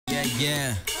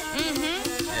Yeah.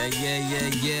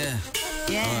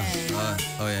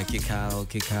 Oh yeah, kikao.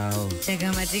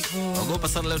 Chakamatiku. Ogopa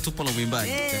sana leo tupo na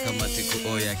mwimbaji. Chakamatiku.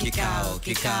 Oh yeah, kikao.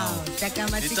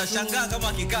 Chakamatiku. Nitashangaa kama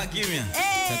akikaa kimya.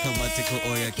 Chakamatiku.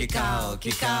 Oh yeah, kikao.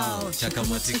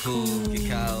 Chakamatiku.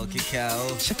 Kikao.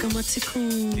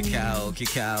 Chakamatiku. Kikao.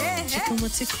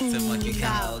 Chakamatiku. Sema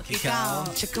kikao.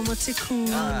 Chakamatiku.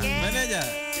 Meneja.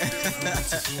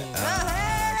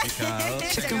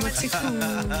 Chakamatiku.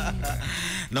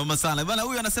 Noma sana. Bana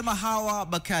huyu anasema Hawa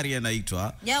Bakari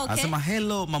anaitwa. Yeah, okay. Anasema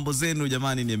hello, mambo zenu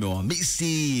jamani,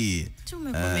 nimewamisi.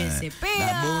 Tumekumisi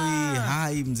pia.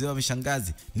 Boy, hi mzee wa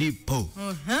mishangazi. Nipo.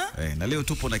 Na leo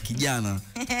tupo na kijana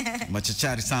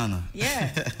machachari sana.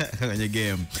 Yeah. Kwenye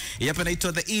game. Hapa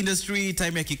inaitwa The Industry,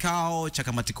 time ya kikao cha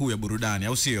kamati kuu ya burudani,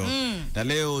 au sio? Na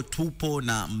leo tupo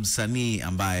na msanii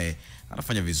ambaye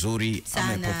anafanya vizuri,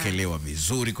 amepokelewa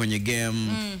vizuri kwenye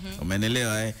game.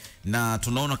 Umeelewa na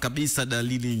tunaona kabisa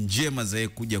dalili njema za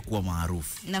kuja kuwa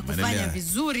maarufu na kufanya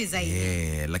vizuri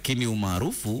zaidi. Lakini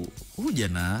umaarufu huja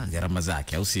na gharama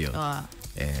zake, au sio?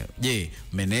 Je,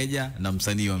 meneja na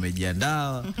msanii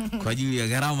wamejiandaa kwa ajili ya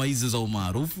gharama hizo za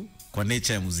umaarufu kwa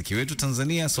nature ya muziki wetu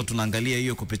Tanzania? So tunaangalia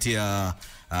hiyo kupitia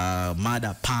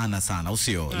mada pana sana, au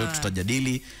sio? Leo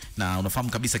tutajadili, na unafahamu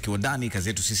kabisa kiwandani kazi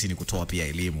yetu sisi ni kutoa pia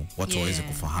elimu, watu waweze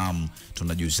kufahamu,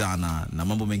 tunajuzana na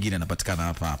mambo mengine yanapatikana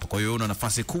hapa. Kwa hiyo una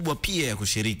nafasi kubwa pia ya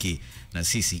kushiriki na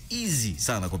sisi easy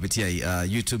sana kupitia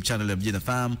YouTube channel ya Mjina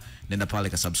Fam. Nenda pale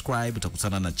ka subscribe,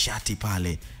 utakutana na chati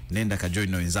pale, nenda ka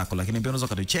join na wenzako, lakini pia unaweza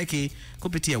kutucheki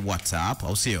kupitia WhatsApp,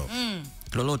 au sio?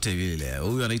 Lolote vile.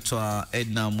 Huyu anaitwa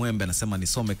Edna Mwembe, anasema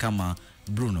nisome kama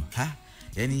Bruno.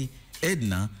 Yani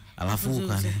Edna alafu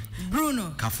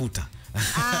Bruno kafuta.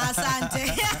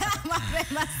 Asante.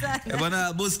 Mapema sana.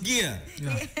 Bwana Boss Gear.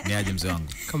 Ni aje mzee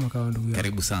wangu? Kama kawa ndugu yangu.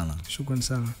 Karibu sana. Shukrani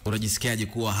sana. Unajisikiaje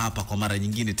kuwa hapa kwa mara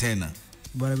nyingine tena?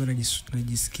 Bwana, mimi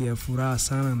najisikia furaha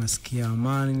sana, nasikia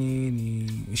amani,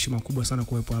 ni heshima kubwa sana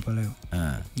kuwepo hapa leo.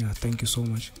 Yeah, thank you so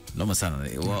much. Noma sana.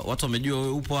 Watu wamejua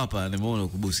wewe upo hapa, nimeona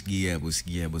Boss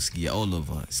Gear all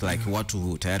over. It's like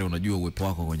watu tayari unajua uwepo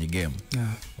wako kwenye game.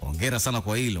 Hongera sana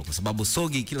kwa hilo, kwa sababu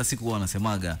Sogi kila siku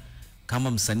wanasemaga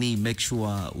kama msanii make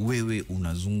sure wewe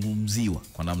unazungumziwa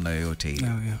kwa namna yoyote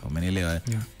ile. Umeelewa?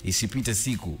 Isipite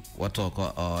siku watu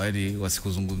yaani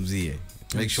wasikuzungumzie.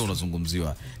 Make sure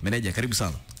unazungumziwa. Meneja, karibu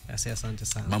sana. Asante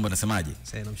sana. Mambo nasemaje?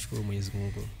 Sasa namshukuru Mwenyezi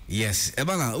Mungu. Yes.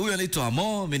 Bana, huyu anaitwa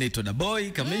Amo, mimi naitwa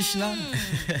Daboy, Commissioner.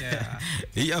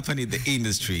 Hii hapa ni The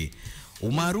Industry.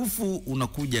 Umaarufu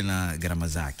unakuja na gharama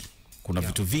zake. Kuna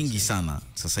vitu vingi sana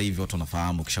sasa hivi watu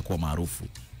wanafahamu kisha kuwa maarufu.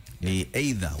 Ni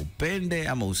either upende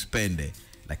ama usipende,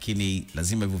 lakini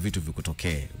lazima hivyo vitu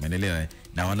vikutokee. Umeelewa?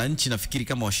 Na wananchi nafikiri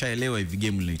kama washaelewa hivi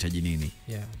game linahitaji nini.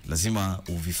 Lazima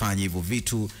uvifanye hivyo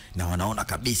vitu, na wanaona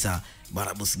kabisa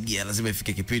bwana Boss Gear lazima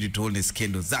ifike kipindi tuone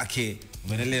skendo zake.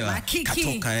 Umeelewa?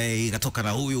 Katoka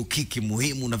na huyu kiki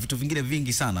muhimu na vitu vingine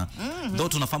vingi sana. Ndio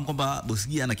tunafahamu kwamba Boss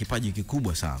Gear ana kipaji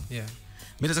kikubwa sana.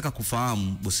 Mimi nataka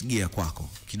kufahamu Boss Gear kwako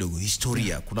kidogo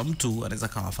historia. Kuna mtu anaweza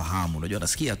kawafahamu, unajua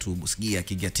anasikia tu Boss Gear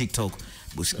akiingia TikTok,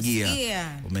 Boss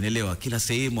Gear. Umeelewa? Kila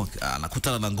sehemu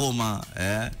anakutana na ngoma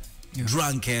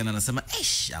drunken, anasema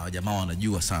hawa jamaa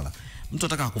wanajua sana. Mtu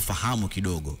anataka kufahamu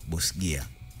kidogo Boss Gear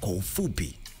kwa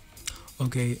ufupi.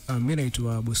 Okay, mimi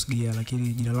naitwa Boss Gear,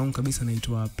 lakini jina langu kabisa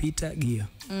naitwa Peter Gear.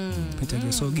 Peter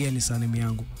Gear. So Gear ni surname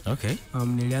yangu. Okay.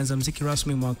 Nilianza muziki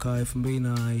rasmi mwaka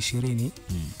 2020.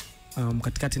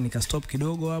 Katikati nika stop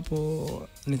kidogo hapo,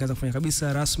 nikaanza kufanya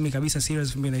kabisa rasmi kabisa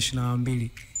serious 2022.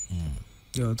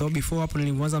 Though before hapo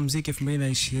nilianza muziki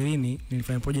 2020,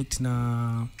 nilifanya project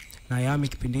na Yami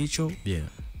kipindi hicho.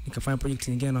 Nikafanya project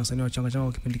nyingine na wasanii wa changa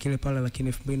kwa kipindi kile pale,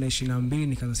 lakini 2022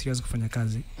 nikaanza serious kufanya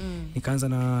kazi. Nikaanza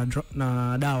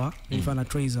na Dawa, nilifanya na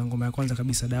Treyzah, ngoma ya kwanza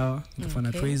kabisa Dawa,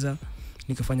 nikafanya na Treyzah,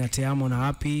 nikafanya Teamo na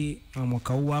Happy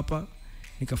mwaka huu hapa.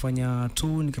 Nikafanya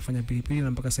 2, nikafanya Pilipili,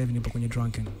 na mpaka sasa hivi nipo kwenye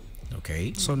Drunken.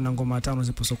 Okay. So na ngoma 5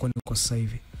 zipo sokoni kwa sasa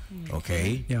hivi.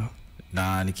 Okay.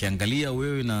 Na nikiangalia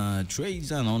wewe na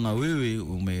Treyzah, naona wewe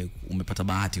umepata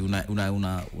bahati,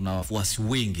 una wafuasi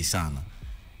wengi sana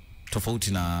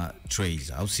tofauti na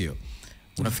Treyzah, au sio?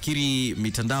 Unafikiri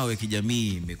mitandao ya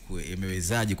kijamii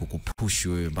imewezaje kukupush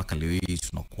wewe mpaka leo hii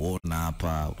tunakuona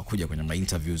hapa, unakuja kwenye ma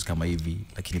interviews kama hivi,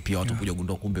 lakini pia watu kuja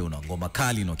gundua kumbe una ngoma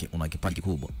kali na una kipaji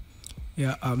kikubwa?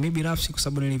 Mimi binafsi kwa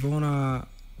sababu nilivyoona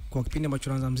kwa kipindi ambacho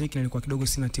naanza muziki nilikuwa kidogo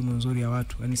sina timu nzuri ya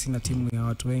watu, yani sina timu ya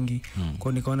watu wengi.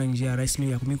 Kwa nikaona njia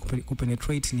rasmi ya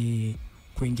kupenetrate ni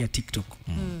kuingia TikTok.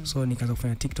 So nikaanza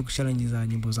kufanya TikTok challenge za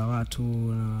nyimbo za watu,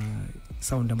 na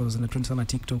sound ambazo zina trend sana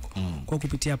TikTok. Kwa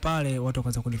kupitia pale watu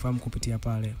wakaanza kunifahamu kupitia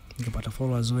pale. Nikapata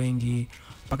followers wengi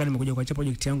mpaka nimekuja kuacha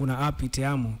project yangu na app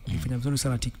Teamo nifanya vizuri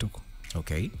sana TikTok.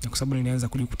 Okay. Na kwa sababu nilianza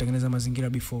kutengeneza mazingira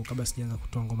before kabla sijaanza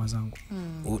kutoa ngoma zangu.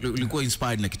 Ulikuwa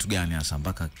inspired na kitu gani hasa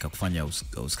mpaka kikakufanya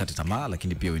usikate tamaa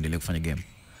lakini pia uendelee kufanya game?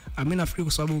 Mimi nafikiri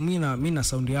kwa sababu mimi na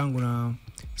sound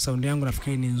yangu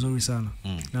nafikiri ni nzuri sana.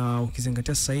 Na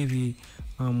ukizingatia sasa hivi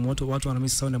watu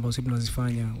wanamiss sound ambazo sisi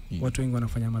tunazifanya. Watu wengi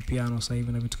wanafanya mapiano sasa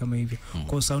hivi na vitu kama hivyo.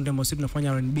 Kwa sound ambazo sisi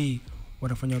tunafanya R&B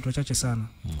wanafanya watu wachache sana.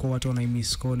 Kwa watu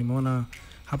wanaimiss. Kwa nimeona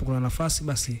hapo kuna nafasi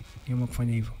basi nimeamua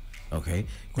kufanya hivyo. Okay.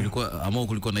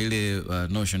 Kulikuwa na ile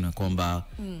notion kwamba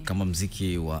kama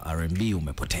muziki wa R&B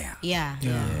umepotea.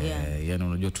 Yaani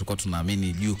unajua tulikuwa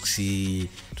tunaamini Juxi,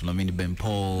 tunaamini Ben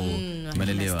Paul,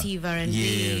 umeelewa?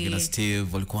 Kina Steve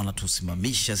walikuwa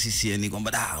wanatusimamisha sisi yani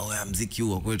kwamba muziki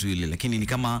huu kwetu ile, lakini ni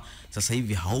kama sasa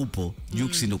hivi haupo.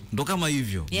 Juxi ndo kama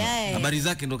hivyo. Habari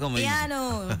zake ndo kama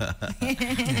hivyo.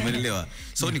 Umeelewa?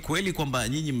 So ni kweli kwamba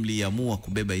nyinyi mliamua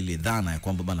kubeba ile dhana ya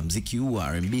kwamba bana muziki huu wa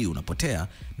R&B unapotea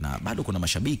na bado kuna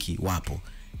mashabiki wapo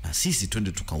na sisi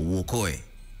twende tukauokoe.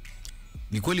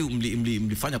 Ni kweli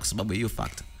mlifanya kwa sababu hiyo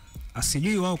factor?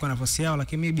 Asijui wao kwa nafasi yao,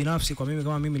 lakini mimi binafsi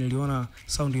kama mimi niliona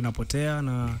sound inapotea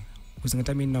na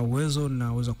kuzingatia mimi na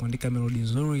uwezo kuandika melody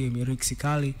nzuri, lyrics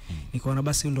kali, nikaona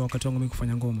basi ndio wakati wangu mimi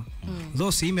kufanya ngoma.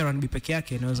 Though si R&B peke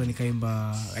yake, naweza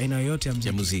nikaimba aina yoyote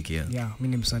ya muziki. Mimi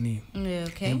ni msanii.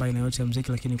 Naimba aina yoyote ya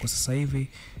muziki, lakini kwa sasa hivi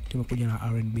tumekuja na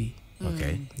R&B.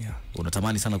 Okay.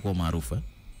 Unatamani sana kuwa maarufu?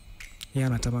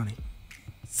 Natamani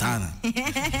sana.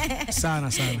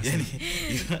 sana. Yani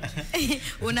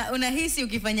unahisi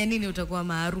ukifanya nini utakuwa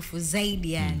maarufu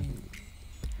zaidi yani?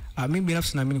 Mimi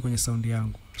binafsi naamini kwenye sound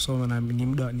yangu. So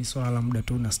ni swala la muda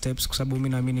tu na steps, kwa sababu mimi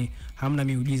naamini hamna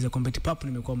miujiza kwamba pop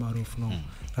nimekuwa maarufu. No.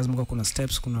 Lazima kuna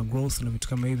steps, kuna growth na vitu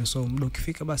kama hivyo. So muda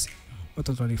ukifika basi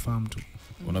watu watanifahamu tu.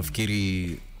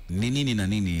 Unafikiri ni nini na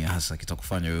nini hasa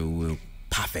kitakufanya wewe uwe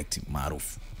perfect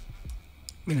maarufu?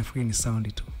 Mimi nafikiri ni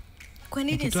sound tu. Kwa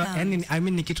nini sound?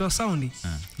 Yani nikitoa sound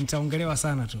nitaongelewa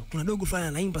sana tu. Kuna dogo fulani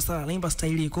anaimba sana, anaimba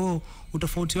style iko.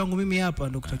 Utofauti wangu mimi hapa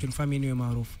ndio kitakachonifanya mimi niwe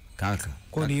maarufu.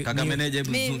 Kaka manager,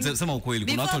 sema ukweli,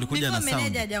 kuna watu walikuja na sound.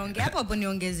 Manager hajaongea hapo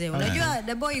niongezee. Unajua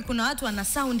the boy kuna watu wana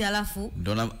sound alafu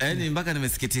ndio yani mpaka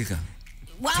nimesikitika.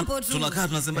 Wapo tu. Tunakaa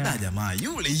tunasema jamaa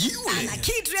yule ana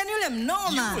kitu yani yule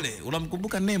mnoma. Yule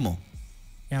unamkumbuka Nemo?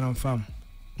 Namfahamu.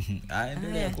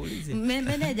 Endelea kuuliza.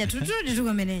 Manager turudi tu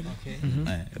kwa manager. Okay.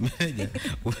 Manager.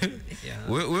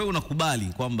 Wewe unakubali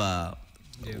kwamba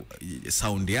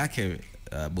sound yake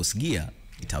Boss Gear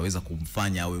itaweza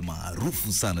kumfanya awe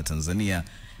maarufu sana Tanzania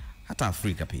hata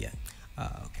Afrika pia?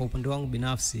 Kwa upande wangu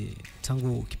binafsi,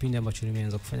 tangu kipindi ambacho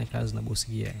nimeanza kufanya kazi na Boss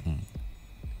Gear,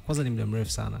 kwanza ni muda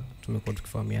mrefu sana tumekuwa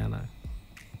tukifahamiana,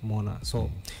 umeona. So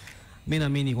mimi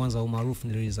naamini kwanza umaarufu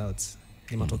ni results,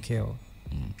 ni matokeo,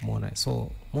 umeona.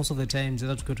 So most of the times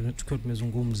hata tukiwa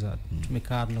tumezungumza,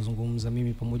 tumekaa tunazungumza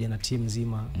mimi pamoja na team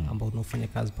nzima ambao tunafanya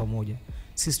kazi pamoja,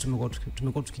 sisi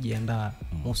tumekuwa tukijiandaa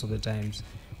most of the times,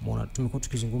 umeona. Tumekuwa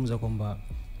tukizungumza kwamba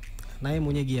na yeye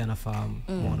mwenyewe Gear anafahamu,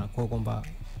 umeona, kwa kwamba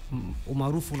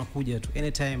umaarufu unakuja tu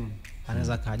anytime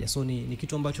anaweza kaja. So ni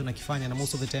kitu ambacho nakifanya na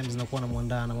most of the times nakuwa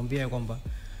namuandaa, namwambia kwamba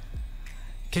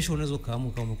kesho unaweza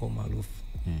kaamka umekuwa maarufu.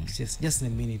 Just in a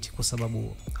minute, kwa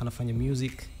sababu anafanya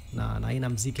music na aina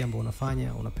muziki ambao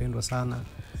unafanya unapendwa sana,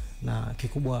 na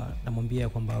kikubwa namwambia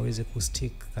kwamba aweze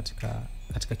kustick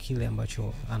katika kile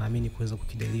ambacho anaamini kuweza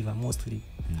kukideliver mostly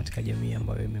katika jamii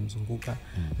ambayo imemzunguka,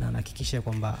 na anahakikisha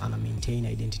kwamba ana maintain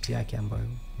identity yake ambayo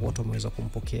watu wameweza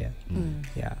kumpokea.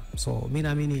 So mimi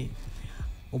naamini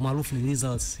umaarufu ni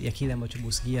results ya kile ambacho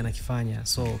Boss Gear anakifanya.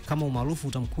 So kama umaarufu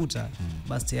utamkuta,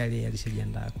 basi tayari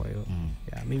alishajiandaa. Kwa hiyo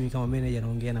mimi kama manager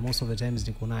naongea na most of the times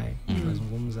niko naye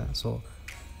tunazungumza. So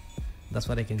that's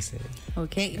what I can say.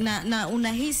 Okay. Na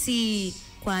unahisi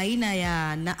kwa aina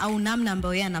ya au namna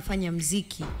ambayo yeye anafanya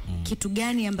muziki, kitu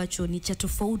gani ambacho ni cha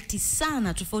tofauti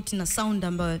sana, tofauti na sound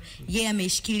ambayo yeye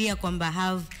ameishikilia kwamba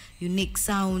have unique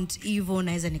sound hivyo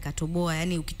naweza nikatoboa?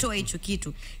 Yani ukitoa hicho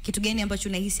kitu gani ambacho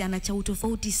unahisi ana cha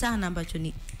tofauti sana ambacho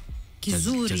ni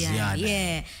kizuri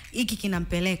yani? Hiki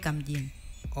kinampeleka mjini.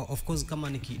 Of course kama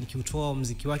nikiutoa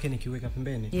muziki wake nikiweka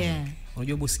pembeni.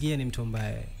 Unajua Boss Gear ni mtu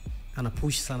ambaye ana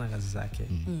push sana kazi zake.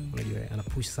 Unajua ana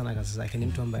push sana kazi zake, ni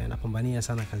mtu ambaye anapambania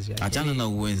sana kazi yake. Achana na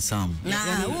uensam.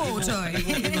 Huo utoe.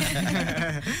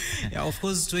 Of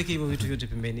course tuweke hivyo vitu vyote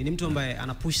pembeni. Ni mtu ambaye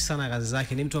ana push sana kazi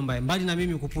zake, ni mtu ambaye mbali na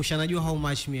mimi kupush anajua how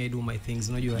much me I do my things.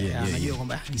 Unajua anajua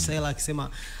kwamba Gisela akisema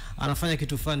anafanya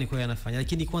kitu fulani kwa yeye anafanya.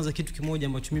 Lakini kwanza kitu kimoja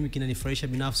ambacho mimi kinanifurahisha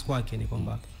binafsi kwake ni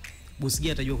kwamba boss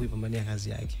Gia atajua kuipambania kazi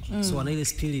yake. So ana ile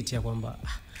spirit ya kwamba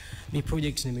mi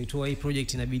project nimeitoa, hii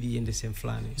project inabidi iende sehemu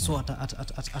fulani. So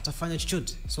atafanya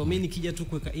chochote. So mimi nikija tu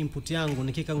kuweka input yangu,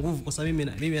 nikiweka nguvu, kwa sababu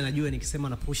mimi anajua nikisema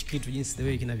na push kitu jinsi the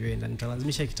way kinavyoenda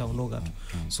nitalazimisha kitaondoka tu.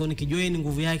 So nikijoin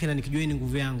nguvu yake na nikijoin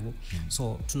nguvu yangu,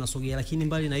 so tunasogea. Lakini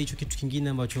mbali na hicho, kitu kingine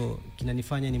ambacho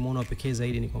kinanifanya nimuone wa pekee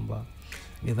zaidi ni kwamba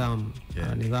nidhamu.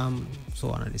 Nidhamu.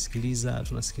 So ananisikiliza,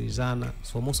 tunasikilizana.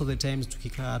 So most of the times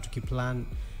tukikaa tukiplan,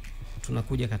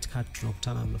 tunakuja katikati,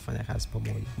 tunakutana, tunafanya kazi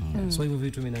pamoja. So hivyo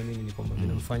vitu mimi naamini ni kwamba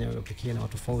vinamfanya wewe pekee na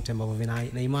watu tofauti ambao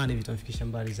na imani vitamfikisha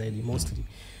mbali zaidi, mostly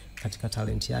katika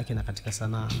talent yake na katika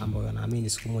sanaa ambayo anaamini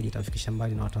siku moja itamfikisha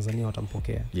mbali na Watanzania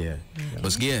watampokea.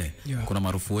 Boss Gia, kuna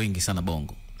maarufu wengi sana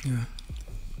Bongo.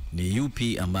 Ni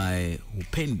yupi ambaye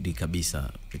hupendi kabisa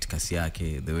mitikasi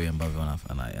yake, the way ambavyo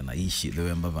anaishi, the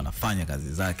way ambavyo anafanya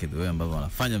kazi zake, the way ambavyo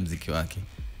anafanya muziki wake?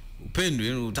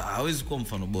 Upendi, hawezi kuwa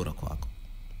mfano bora kwako.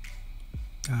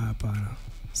 Hapana.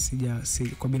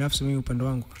 Kwa binafsi mimi upande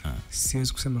wangu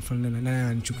siwezi kusema fulani nani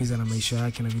ananichukiza na maisha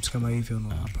yake na vitu kama hivyo, no.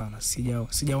 Hapana,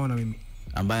 sijaona mimi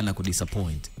ambaye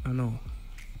anakudisappoint. No.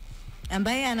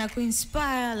 Ambaye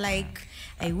anakuinspire like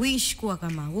I wish kuwa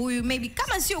kama huyu, maybe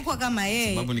kama sio kuwa kama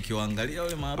yeye. Sababu nikiwaangalia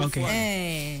wale maarufu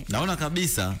naona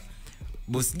kabisa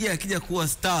Boss Gia akija kuwa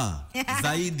star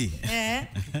zaidi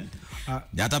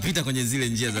atapita kwenye zile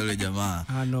njia za yule jamaa.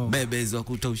 Bebezi wa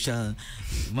kutosha,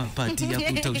 mapati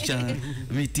ya kutosha,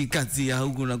 mitikazi ya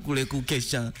huku na kule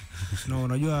kukesha. No,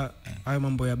 unajua hayo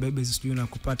mambo ya bebezi sijui na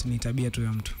kupati ni tabia tu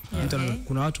ya mtu.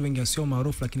 Kuna watu wengi sio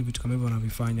maarufu lakini vitu kama hivyo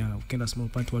wanavifanya. Ukienda small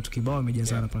party watu kibao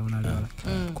wamejazana pale wanalala.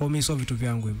 Kwa mimi sio vitu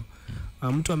vyangu hivyo.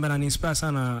 Mtu ambaye ananiinspire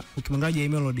sana ukimwangalia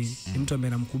Melody ni mtu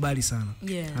ambaye namkubali sana.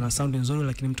 Ana sound nzuri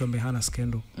lakini mtu ambaye hana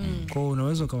scandal. Kwa hiyo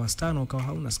unaweza ukawa star na ukawa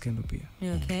hauna scandal pia.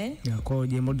 Kwa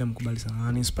hiyo Melody namkubali sana.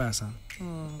 Ananiinspire sana.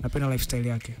 Napenda lifestyle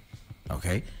yake.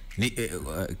 Ni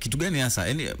kitu gani hasa,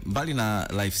 yani mbali na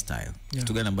lifestyle,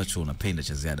 kitu gani ambacho unapenda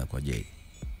cha ziada kwa Jay?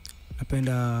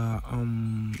 Napenda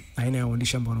aina ya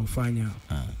uandishi ambao anaufanya.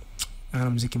 Ana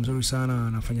muziki mzuri sana,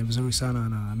 anafanya vizuri sana,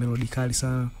 ana melody kali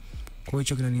sana. Kwa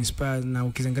hiyo kinani inspire, na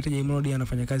ukizingatia Jay Melody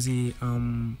anafanya kazi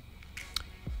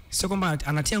sio kwamba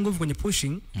anatia nguvu kwenye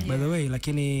pushing by the way,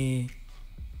 lakini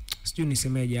sijui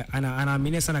nisemeje,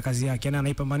 anaamini sana kazi yake,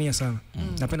 anaipambania sana.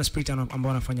 Napenda spirit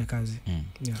ambao anafanya kazi.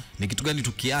 Ni kitu gani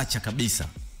tukiacha kabisa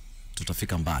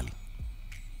tutafika mbali?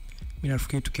 Mimi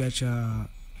nafikiri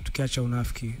tukiacha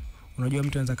unafiki. Unajua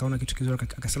mtu anaweza kaona kitu kizuri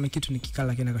akasema kitu ni kikali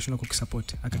lakini akashindwa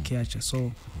kukisupport akakiacha.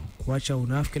 So kuacha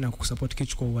unafiki na kusupport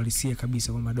kitu kwa uhalisia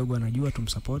kabisa, kwamba dogo anajua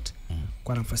tumsupport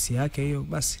kwa nafasi yake hiyo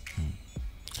basi.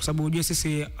 Kwa sababu unajua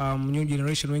sisi new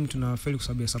generation wengi tunafeli kwa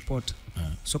sababu ya support.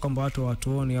 Sio kwamba watu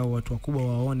watuone au watu wakubwa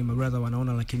waone, my brother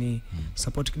wanaona, lakini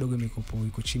support kidogo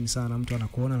iko chini sana. Mtu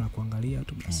anakuona na kuangalia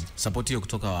tu basi. Support hiyo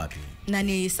kutoka wapi? Na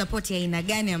ni support ya aina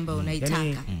gani ambayo unaitaka?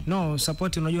 Yani, no,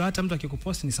 support unajua hata mtu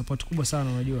akikupost ni support kubwa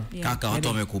sana unajua. Kaka, watu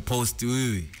wamekupost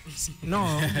wewe.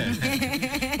 No.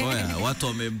 Oya, watu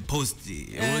wamempost.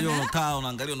 Unajua unakaa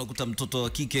unaangalia unakuta mtoto wa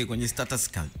kike kwenye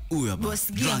status card. Huyu hapa.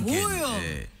 Boss Gia huyo.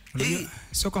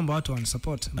 Sio kwamba watu wana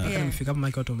support, mpaka nimefika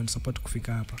hapa watu wame support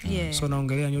kufika hapa. So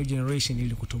naongelea new generation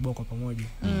ili kutoboa kwa pamoja.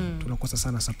 Tunakosa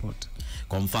sana support.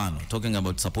 Kwa mfano, talking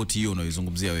about support hiyo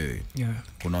unaizungumzia wewe.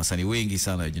 Kuna wasanii wengi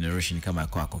sana generation kama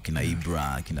kwako, kina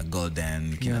Ibra, kina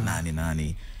Golden, kina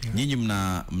nani. Nyinyi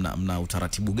mna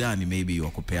utaratibu gani maybe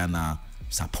wa kupeana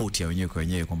support ya wenyewe kwa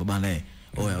wenyewe, kwamba bana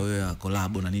oya wewe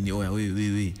collab na nini, oya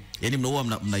wewe. Yaani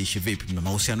mnaishi vipi? Mna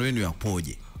mahusiano yenu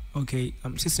yapoje? Okay,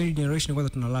 sisi new generation kwanza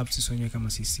tuna love sisi wenyewe kama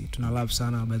sisi. Tuna love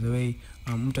sana by the way.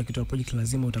 Mtu akitoa project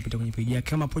lazima utapita kwenye page yake.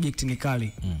 Kama project ni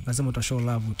kali, lazima utashow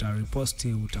love, utarepost,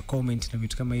 utacomment na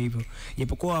vitu kama hivyo.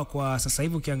 Japokuwa kwa sasa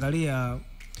hivi ukiangalia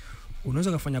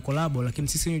unaweza kufanya collab, lakini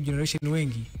sisi new generation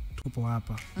wengi tupo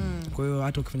hapa. Kwa hiyo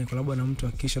hata ukifanya collab na mtu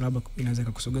hakikisha labda inaweza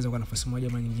kukusogeza kwa nafasi moja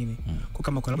ama nyingine. Kwa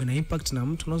kama collab ina impact na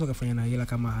mtu unaweza kufanya na ila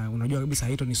kama unajua kabisa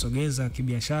haito nisogeza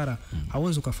kibiashara,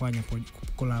 hauwezi kufanya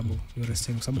collab. Kwa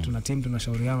sababu tuna team,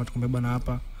 tunashauriana, tukumbe bwana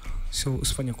hapa sio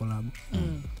usifanye collab.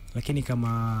 Lakini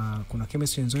kama kuna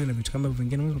chemistry nzuri na vitu kama hivyo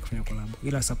vingine unaweza kufanya collab.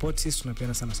 Ila support sisi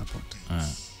tunapeana sana support.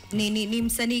 Ni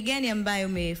msanii gani ambaye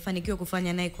umefanikiwa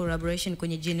kufanya naye collaboration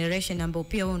kwenye generation ambao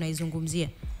pia wewe unaizungumzia?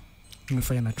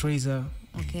 Nimefanya na Treyzah.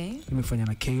 Nimefanya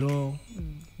na Kilo.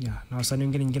 Na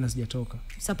wasanii wengine sijatoka.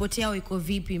 Support yao iko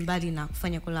vipi mbali na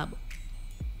kufanya collab?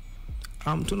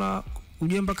 Tuna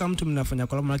ujue mpaka mtu mnafanya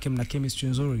collab na mna chemistry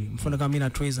nzuri. Mfano kama mimi na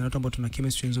Treyzah na watu ambao tuna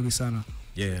chemistry nzuri sana.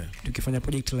 Tukifanya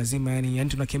project lazima yani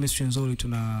tuna chemistry nzuri,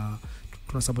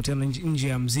 tunasupportiana nje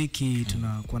ya muziki,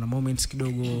 tunakuwa na moments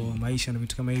kidogo maisha na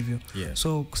vitu kama hivyo.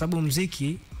 So kwa sababu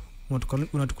muziki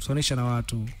unatukutanisha na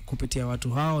watu, kupitia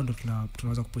watu hao ndo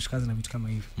tunaweza kupush kazi na vitu kama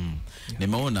hivi.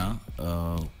 Nimeona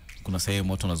kuna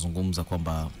sehemu watu wanazungumza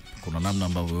kwamba kuna namna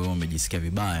ambavyo wewe umejisikia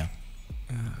vibaya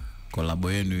collab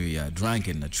yenu ya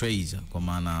Drunken na Treyzah, kwa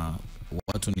maana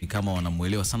watu ni kama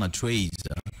wanamuelewa sana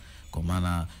Treyzah, kwa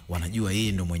maana wanajua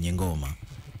yeye ndo mwenye ngoma,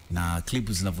 na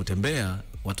clips zinavotembea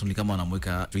watu ni kama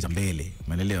wanamweka Treyzah mbele,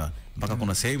 umeelewa? Mpaka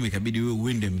kuna sehemu ikabidi wewe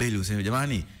uende mbele useme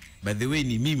jamani, by the way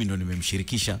ni mimi ndo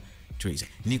nimemshirikisha Treyzah.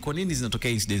 Ni kwa nini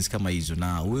zinatokea incidents kama hizo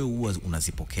na wewe huwa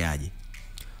unazipokeaje?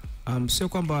 Sio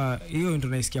kwamba hiyo ndio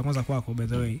naisikia kwanza kwako, by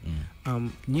the way.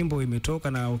 Nyimbo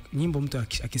imetoka na nyimbo mtu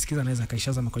akisikiza anaweza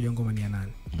kaishaza makojo ngoma ni ya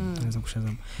nani, anaweza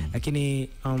kushazama. Lakini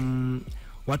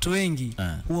watu wengi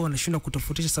huwa wanashindwa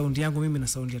kutofautisha saundi yangu mimi na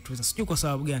saundi ya Treyzah. Sijui kwa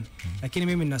sababu gani, lakini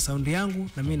mimi nina saundi yangu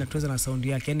na mimi na Treyzah na saundi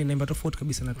yake, yani naimba tofauti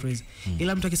kabisa na Treyzah.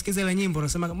 Ila mtu akisikiza ile nyimbo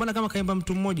anasema mbona kama kaimba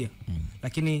mtu mmoja,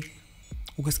 lakini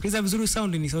ukisikiliza vizuri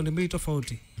sound ni sound mbili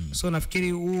tofauti. So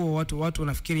nafikiri huo watu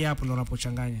wanafikiri hapo ndo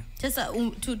wanapochanganya. Sasa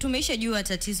tumeisha jua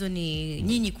tatizo ni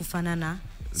nyinyi kufanana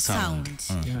sound.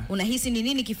 Unahisi ni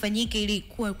nini kifanyike ili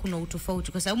kuwe kuna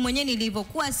utofauti? Kwa sababu mwenyewe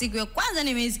nilivyokuwa siku ya kwanza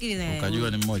nimeisikiliza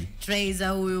ukajua ni mmoja.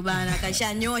 Treyzah huyu bana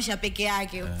kashanyosha peke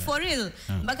yake. For real.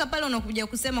 Mpaka pale unakuja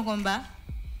kusema kwamba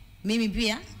mimi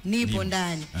pia nipo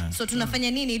ndani. So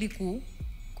tunafanya nini ili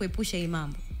kuepusha hii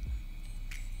mambo?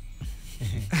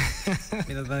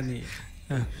 Mimi nadhani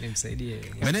nimsaidie.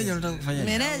 Meneja unataka kufanya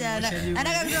nini? Meneja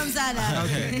anataka kutoa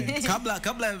msaada.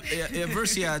 Kabla ya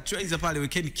verse ya Treyzah pale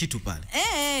wekeni kitu pale.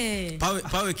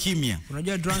 Pawe kimya.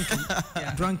 Unajua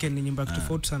Drunken ni nyimbo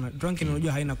tofauti sana. Drunken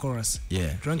unajua haina chorus.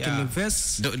 Drunken ni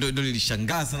verse. Ndio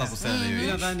nilishangaa sana kusema hiyo. Mimi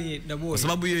nadhani Daboy, kwa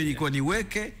sababu hiyo ilikuwa ni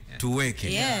weke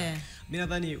tuweke. Mimi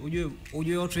nadhani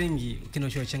ujue watu wengi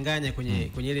kinachochanganya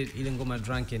kwenye ile ngoma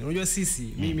Drunken. Unajua sisi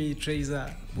mimi Treyzah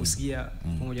Busigia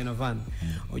pamoja na Van.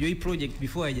 Unajua hii project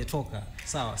before haijatoka.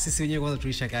 Sawa, sisi wenyewe kwanza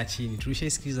tulishakaa chini.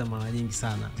 Tulishaisikiliza mara nyingi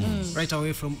sana. Right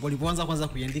away from walipoanza kwanza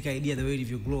kuiandika idea the way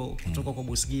it glow kutoka kwa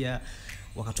Busigia,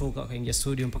 wakatoka wakaingia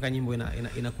studio mpaka nyimbo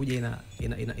inakuja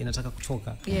inataka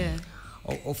kutoka.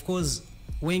 Of course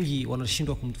wengi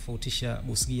wanashindwa kumtofautisha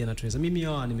Busigia na Treyzah. Mimi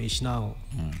hao nimeishi nao.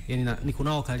 Yani niko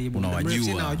nao karibu.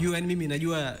 Nawajua, yani mimi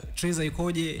najua Treyzah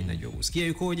yukoje, najua Busigia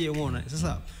yukoje, umeona?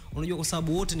 Sasa unajua kwa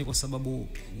sababu wote ni kwa sababu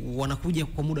wanakuja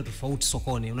kwa muda tofauti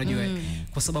sokoni, unajua?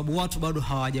 Kwa sababu watu bado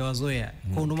hawajawazoea.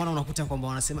 Kwa ndio maana unakuta kwamba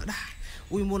wanasema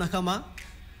huyu mbona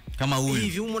kama huyu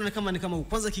hivi, mbona ni kama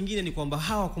kwanza. Kingine ni kwamba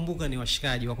hawa, kumbuka, ni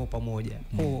washikaji wako pamoja.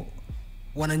 Kwa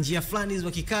wana njia fulani hizo,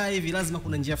 wakikaa hivi lazima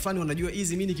kuna njia fulani wanajua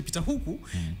hizi mimi nikipita huku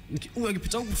huyu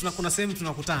akipita huku kuna sehemu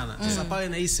tunakutana. Sasa pale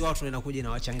na hisi watu wanakuja na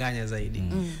wachanganya zaidi.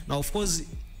 Na of course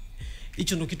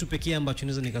hicho ndo kitu pekee ambacho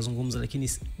naweza nikazungumza,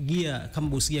 lakini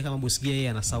kama Busigia yeye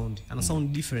ana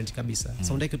sound different kabisa.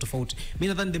 Sound yake tofauti. Mimi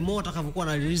nadhani the more atakavyokuwa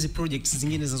na release projects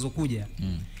zingine zinazokuja,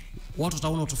 watu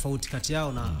wataona tofauti kati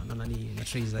yao na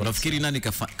Treyzah. Unafikiri nani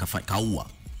kaua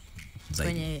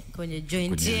zaidi kwenye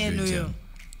joint yenu hiyo?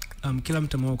 Kila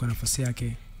mtu ameweka nafasi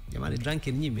yake. Jamani,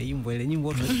 Drunken nyime imbo ile nyimbo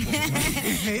watu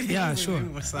sure.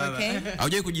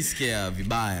 Haujai kujisikia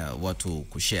vibaya watu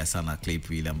kushare sana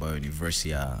clip ile ambayo ni verse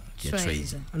ya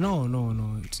Treyzah?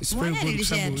 No. It's very good.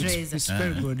 It's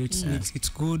very good.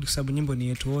 It's good sababu nyimbo ni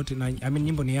yetu wote, na I mean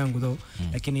nyimbo ni yangu though,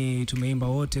 lakini tumeimba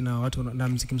wote na watu, na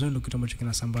muziki mzuri ndio kitu ambacho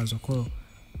kinasambazwa. Kwa hiyo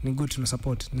ni good, tuna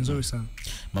support. Ni nzuri sana.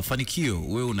 Mafanikio,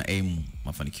 wewe una aim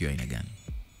mafanikio aina gani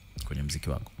kwenye muziki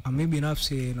wako? Mimi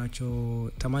binafsi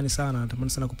natamani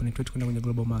sana kupenetrate kwenda kwenye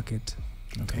global market.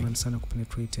 Natamani sana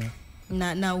kupenetrate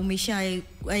na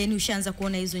ushaanza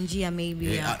kuona hizo njia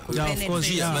maybe ya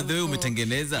kupenetrate. By the way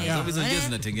umetengeneza hizo njia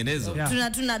zinatengenezwa.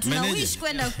 Tuna wish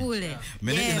kwenda kule.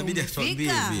 Meneja inabidi atuambie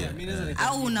pia.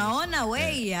 Au unaona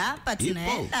way hapa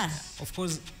tunaenda. Of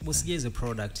course Busigia is a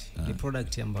product. Ni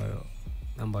product ambayo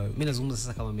mimi nazungumza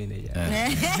sasa kama manager.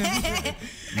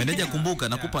 Manager, kumbuka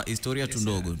nakupa historia tu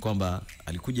ndogo kwamba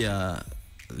alikuja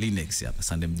Linux hapa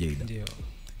Sunday Mjeda. Ndio.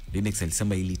 Linux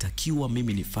alisema ilitakiwa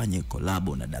mimi nifanye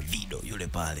collab na Davido yule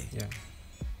pale.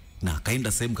 Na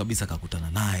kaenda sehemu kabisa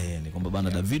akakutana naye, ni kwamba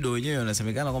bana Davido wenyewe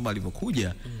anasemekana kwamba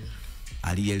alipokuja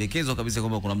alielekezwa kabisa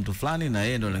kwamba kuna mtu fulani na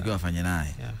yeye ndo alikuwa afanye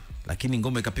naye. Lakini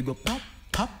ngoma ikapigwa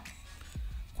pap.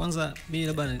 Kwanza mimi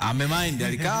labda amemind,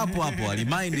 alikaa hapo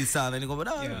alimind sana, ni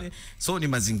kwamba so ni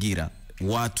mazingira,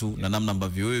 watu na namna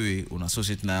ambavyo wewe una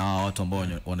associate na watu ambao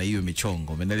wana hiyo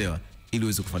michongo, umeelewa, ili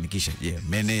uweze kufanikisha.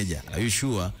 Manager, are you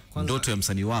sure ndoto ya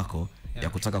msanii wako ya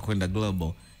kutaka kwenda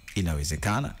global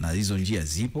inawezekana na hizo njia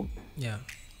zipo?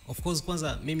 Of course,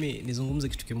 kwanza mimi nizungumze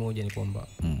kitu kimoja, ni kwamba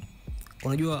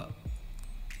unajua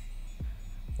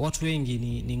watu wengi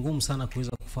ni ngumu sana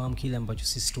kuweza kufahamu kile ambacho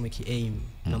sisi tumeki-aim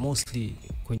na mostly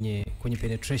kwenye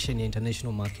penetration ya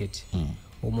international market.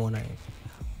 Umeona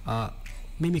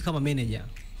mimi kama manager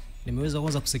nimeweza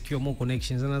kwanza kusecure more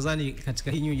connections. Nadhani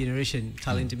katika hii new generation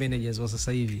talent managers wa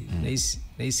sasa hivi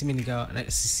nahisi mimi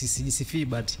sijisifii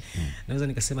but naweza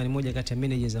nikasema ni moja kati ya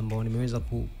managers ambao nimeweza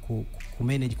ku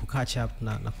manage ku catch up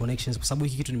na connections, kwa sababu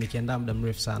hiki kitu nimekiandaa muda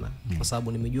mrefu sana, kwa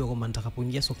sababu nimejua kwamba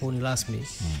nitakapoingia sokoni rasmi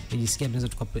nijisikia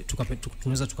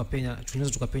tunaweza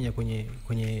tukapenya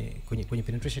kwenye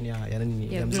penetration ya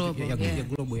nini ya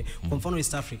global. Kwa mfano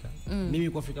East Africa, mimi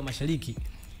kwa Afrika Mashariki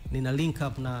nina link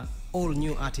up na all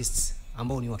new artists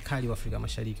ambao ni wakali wa Afrika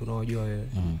Mashariki unaojua wewe,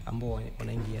 ambao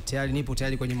wanaingia nipo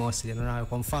tayari kwenye mawasiliano nao.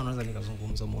 Kwa mfano naweza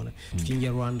nikazungumza, umeona tukiingia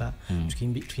Rwanda,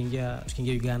 tukiingia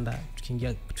Uganda,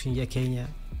 tukiingia Kenya,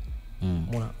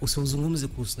 umeona usizungumze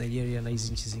kuhusu Nigeria na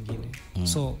hizi nchi zingine.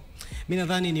 So mimi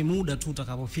nadhani ni muda tu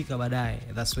utakapofika baadaye,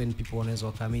 that's when people wanaweza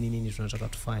wakaamini nini tunataka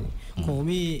tufanye. Kwa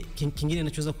mimi kingine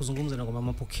ninachoweza kuzungumza na kwamba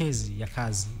mapokezi ya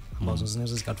kazi ambazo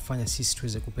zinaweza zikatufanya sisi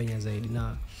tuweze kupenya zaidi,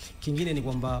 na kingine ni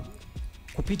kwamba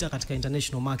kupita katika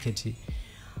international market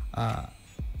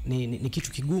ni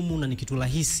kitu kigumu na ni kitu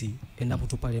rahisi endapo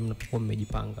tu pale mnapokuwa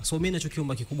mmejipanga. So mimi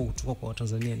ninachokiomba kikubwa kutoka kwa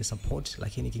Watanzania ni support,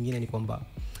 lakini kingine ni kwamba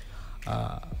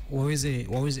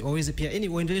waweze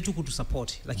pia waendelee tu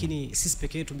kutusupport, lakini sisi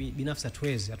pekee yetu binafsi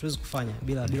hatuwezi kufanya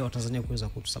bila Watanzania kuweza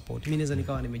kutusupport. Mimi naweza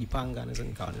nikawa nimejipanga, naweza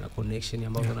nikawa nina connection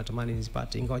ambazo natamani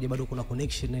nizipate, ingawaje bado kuna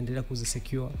connection naendelea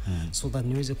kuzisecure so that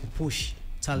niweze kupush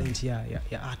talent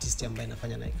ya artist ambaye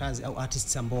nafanya naye kazi au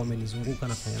artists ambao wamenizunguka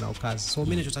nafanya nao kazi. So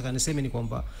mimi ninachotaka niseme ni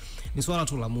kwamba ni swala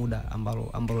tu la muda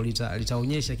ambalo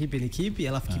litaonyesha kipi ni kipi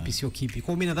alafu kipi sio kipi.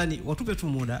 Kwa mimi nadhani watupe tu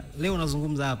muda. Leo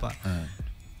nazungumza hapa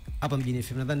mjini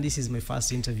FM, nadhani this is my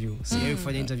first interview. Sijawahi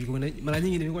kufanya interview. Mara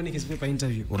nyingi nimekuwa nikizipa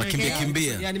interview.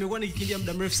 Unakimbia. Yeah, nimekuwa nikikimbia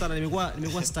muda mrefu sana.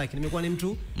 Nimekuwa stuck. Nimekuwa ni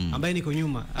mtu ambaye niko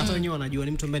nyuma. Hata wenyewe wanajua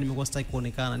ni mtu ambaye nimekuwa stuck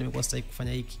kuonekana, nimekuwa stuck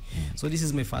kufanya hiki. So this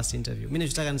is my first interview. Mimi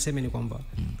ninachotaka niseme ni kwamba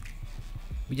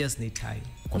we just need time.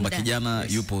 Kwamba kijana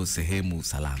yupo sehemu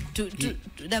salama.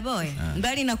 Daboy,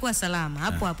 mbali na kuwa salama,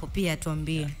 hapo pia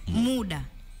tuambie muda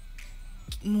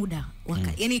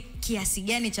yani kiasi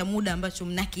gani cha muda ambacho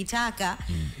mnakitaka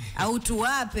au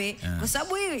tuwape, kwa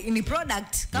sababu hii ni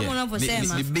product kama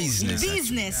unavyosema, ni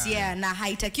business na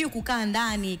haitakiwi kukaa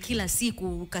ndani kila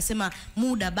siku ukasema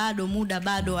muda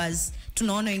bado as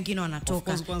tunaona wengine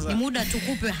wanatoka. Ni muda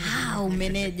tukupe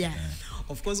manager.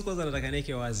 Of course kwanza nataka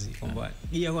niweke wazi kwamba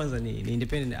Gia kwanza ni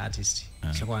independent artist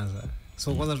cha kwanza.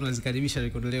 So kwanza tunazikaribisha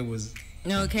record labels.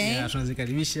 Okay. Yeah,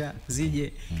 tunazikaribisha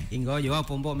zije, ingawaje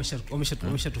wapo ambao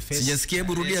wameshatufface. Sijasikia,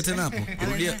 hebu rudia tena hapo.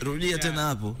 Rudia tena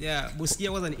hapo. Yeah,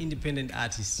 Boskia kwanza ni independent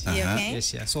artist.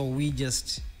 Yes, yeah. So we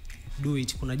just do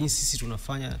it. Kuna jinsi sisi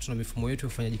tunafanya, tuna mifumo yetu ya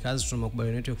kufanyaji kazi, tuna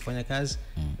makubaliano yetu ya kufanya kazi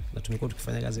na tumekuwa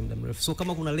tukifanya kazi muda mrefu. So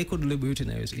kama kuna record label yote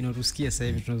inatusikia sasa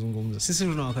hivi tunazungumza, sisi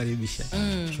tunawakaribisha.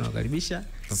 Tunawakaribisha.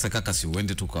 Sasa kaka, si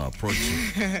uende tu kwa approach.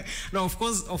 No,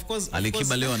 of course.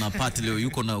 Alikiba leo na party leo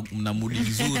yuko na mood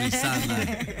nzuri sana.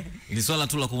 Ni swala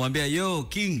tu la kumwambia yo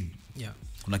King. Yeah.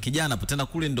 Kuna kijana hapo tena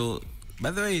kule ndo.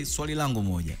 By the way, swali langu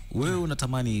moja. Wewe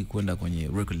unatamani kwenda kwenye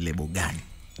record label gani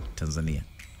Tanzania?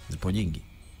 Zipo nyingi.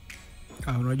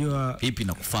 Unajua ipi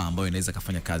na kufaa ambayo inaweza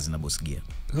kufanya kazi na Boss Gia?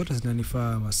 Zote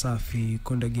zinanifaa, Wasafi,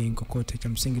 Konde Gang, kokote, cha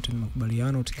msingi tu ni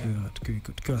makubaliano,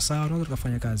 tukiwa sawa tunaweza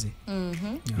tukafanya kazi.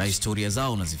 Na historia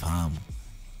zao unazifahamu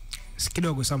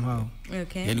kidogo somehow.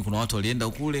 Okay. Yaani kuna watu walienda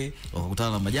kule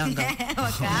wakakutana na majanga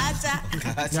wakaacha.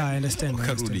 Yeah, I understand.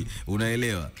 Karudi.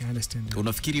 Unaelewa? I understand.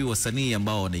 Unafikiri wasanii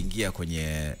ambao wanaingia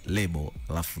kwenye label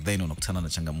alafu then wanakutana na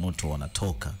changamoto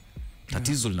wanatoka,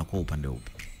 tatizo linakuwa upande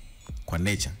upi kwa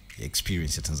nature ya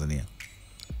experience ya Tanzania?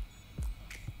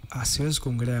 Siwezi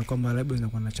kuongelea kwamba label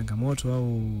zinakuwa na changamoto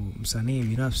au msanii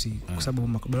binafsi, kwa sababu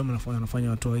makubaliano yanafanya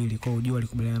watu wawili, kwa ujua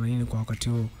walikubaliana nini kwa wakati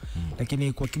huo.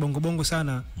 Lakini kwa kibongo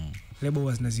sana label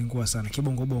huwa zinazingua sana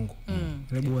kibongo.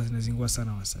 Label huwa zinazingua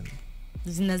sana wasanii.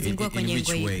 Zinazingua kwenye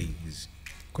ngoi.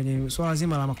 Kwenye swala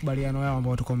zima la makubaliano yao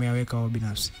ambao tuko umeyaweka wao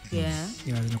binafsi. Yeah.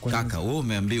 Kaka, wewe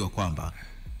umeambiwa kwamba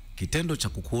kitendo cha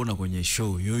kukuona kwenye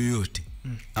show yoyote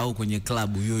au kwenye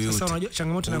klabu yoyote, sasa unajua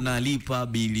changamoto unalipa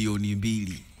bilioni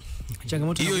 2.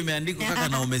 Changamoto hiyo imeandikwa kaka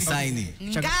na umesaini.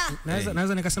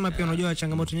 Naweza nikasema pia unajua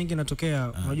changamoto nyingi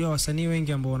inatokea. Unajua wasanii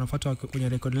wengi ambao wanafuata kwenye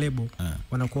record label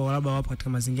wanakuwa labda wapo katika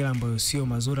mazingira ambayo sio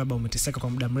mazuri, labda umeteseka kwa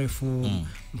muda mrefu,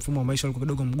 mfumo wa maisha ulikuwa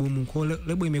kidogo mgumu. Kwa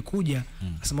label imekuja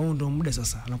nasema huu ndio muda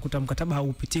sasa, anakuta mkataba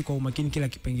haupitii kwa umakini kila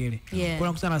kipengele. Kwa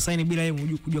unakuta na sign bila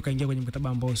yeye kujua kaingia kwenye mkataba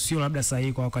ambao sio labda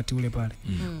sahihi kwa wakati ule pale.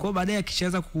 Kwa baadaye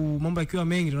akishaanza mambo yakiwa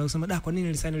mengi tunasema kwa nini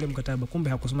nilisign ile mkataba, kumbe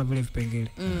hakusoma vile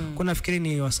vipengele. Kwa nafikiri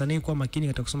ni wasanii kuwa makini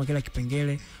katika kusoma kila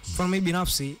kipengele. Kwa mimi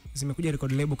binafsi zimekuja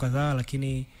record label kadhaa,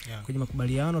 lakini kwenye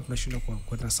makubaliano tunashindwa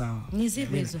kwenda sawa. Ni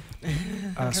zipi hizo?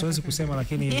 Siwezi kusema,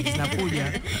 lakini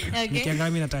zinakuja. Nikiangalia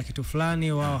mimi nataka kitu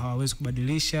fulani, wao hawawezi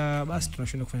kubadilisha, basi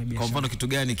tunashindwa kufanya biashara. Kwa mfano kitu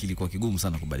gani kilikuwa kigumu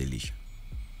sana kubadilisha?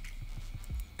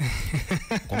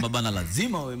 Kwamba bana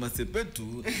lazima Wema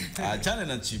Sepetu achane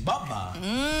na Chibaba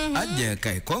aje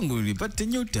kae kwangu nipate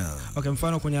nyota. Okay,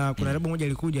 mfano kuna lebo moja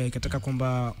ilikuja ikataka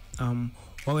kwamba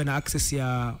wawe na access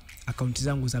ya akaunti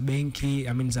zangu za benki,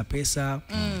 za pesa,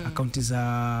 akaunti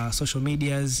za social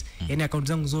medias, yani akaunti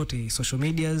zangu zote, social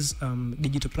medias,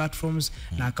 digital platforms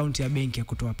na akaunti ya benki ya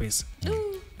kutoa pesa.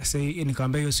 Sasa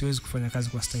nikamwambia hiyo siwezi kufanya kazi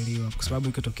kwa style hiyo, kwa sababu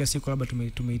ikitokea siku labda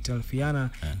tumeitalifiana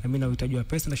na mimi na uhitaji wa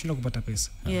pesa, nashindwa kupata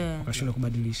pesa. Wakashindwa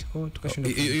kubadilisha. Kwa hiyo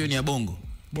tukashindwa. Hiyo ni ya bongo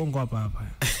hapa.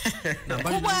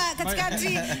 Kubwa katikati.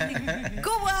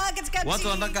 Watu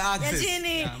wanataka access.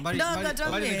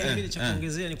 Mimi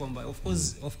nichakuongezea ni kwamba of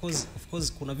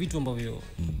course kuna vitu ambavyo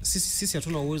sisi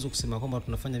hatuna uwezo kusema kwamba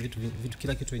tunafanya vitu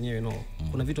kila kitu wenyewe, no.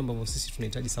 Kuna vitu ambavyo sisi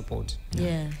tunahitaji support.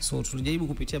 So tulijaribu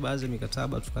kupitia baadhi ya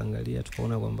mikataba, tukaangalia,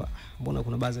 tukaona kwamba mbona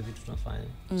kuna baadhi ya vitu tunafanya.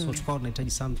 So tukawa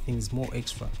tunahitaji some things more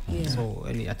extra. So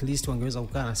at least wangeweza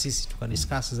kukaa na sisi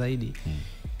tukadiscuss zaidi.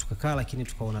 Tukakaa, lakini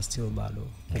tukaona still bado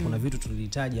kuna vitu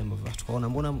tulihitaji ambavyo tukaona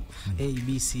mbona A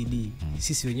B C D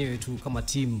sisi wenyewe tu kama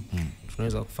team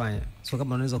tunaweza kufanya. So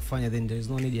kama tunaweza kufanya, then there is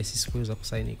no need ya sisi kuweza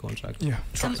kusign contract.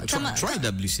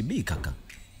 Try WCB kaka.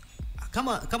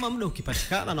 Kama muda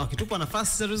ukipatikana na wakitupa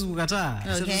nafasi, siwezi kukataa.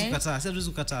 Siwezi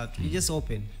kukataa. You just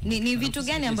open. Ni vitu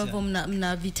gani ambavyo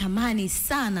mnavitamani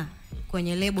sana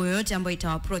kwenye lebo yoyote ambayo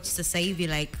itaapproach sasa hivi,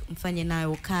 like mfanye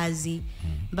nayo kazi?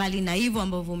 Mbali na hivyo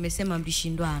ambavyo umesema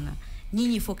mlishindwana,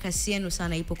 nyinyi focus yenu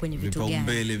sana ipo kwenye vitu gani?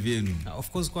 Vipaumbele vyenu. Of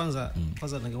course kwanza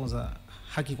ningeuza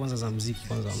haki kwanza za muziki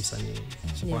kwanza wa msanii.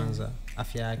 Kwanza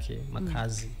afya yake,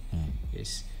 makazi.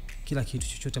 Yes. Kila kitu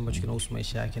chochote ambacho kinahusu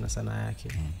maisha yake na sanaa yake.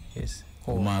 Yes.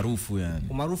 Umaarufu yani.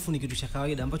 Umaarufu ni kitu cha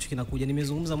kawaida ambacho kinakuja.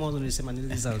 Nimezungumza mwanzo, nilisema ni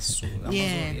results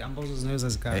ambazo zinaweza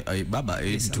zika. Baba,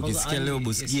 tukisikia leo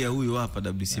bosikia huyu hapa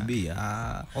WCB.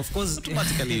 Of course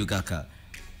automatically kaka.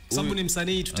 Sababu ni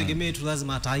msanii, tutegemee tu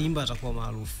lazima ataimba, atakuwa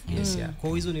maarufu. Kwa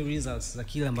hiyo hizo ni results za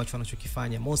kile ambacho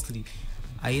anachokifanya. Mostly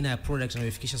aina ya product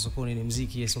anayofikisha sokoni ni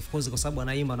muziki. Yes, of course, kwa sababu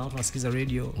anaimba na watu wanasikiza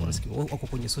radio, wanasikia wako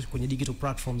kwenye digital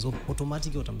platforms,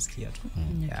 automatically watamsikia tu.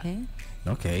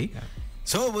 Okay.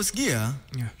 So bosikia,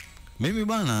 mimi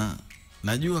bana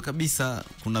najua kabisa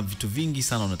kuna vitu vingi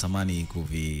sana unatamani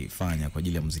kuvifanya kwa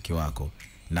ajili ya muziki wako.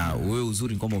 Na wewe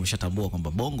uzuri ni kwamba umeshatambua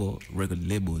kwamba bongo record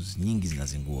labels nyingi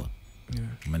zinazingua.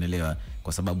 Umeelewa?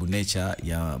 Kwa sababu nature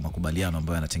ya makubaliano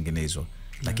ambayo yanatengenezwa.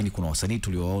 Lakini kuna wasanii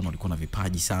tuliowaona walikuwa na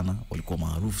vipaji sana, walikuwa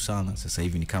maarufu sana, sasa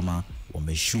hivi ni kama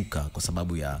wameshuka kwa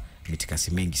sababu ya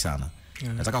mitikasi mingi sana.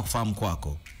 Nataka kufahamu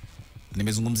kwako,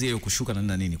 nimezungumzia hiyo kushuka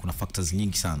na nini, kuna factors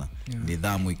nyingi sana.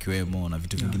 Nidhamu ikiwemo na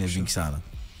vitu vingine vingi sana.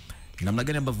 Namna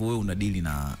gani ambavyo wewe unadili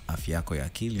na afya yako ya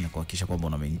akili na kuhakikisha kwamba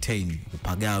una maintain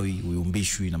upagawi,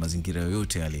 uyumbishwi na mazingira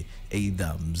yoyote yale,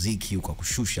 either muziki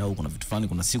ukakushusha au kuna vitu fulani,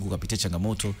 kuna siku ukapitia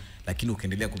changamoto, lakini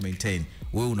ukaendelea ku maintain,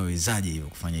 wewe unawezaje hivyo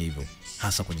kufanya hivyo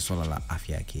hasa kwenye swala la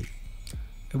afya ya akili?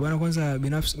 Bwana, kwanza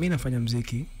binafsi mimi nafanya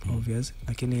muziki obvious,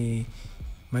 lakini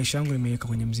maisha yangu nimeweka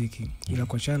kwenye muziki, ila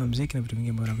kuachana na muziki na vitu vingine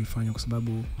ambavyo navifanya, kwa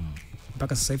sababu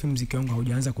mpaka sasa hivi muziki wangu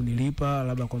haujaanza kunilipa,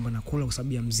 labda kwamba nakula kwa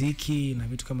sababu ya muziki na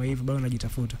vitu kama hivyo, bado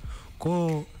najitafuta.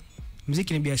 Kwa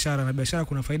muziki ni biashara, na biashara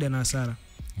kuna faida na hasara,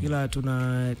 ila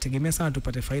tunategemea sana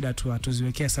tupate faida tu,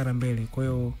 tuziwekea hasara mbele. Kwa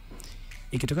hiyo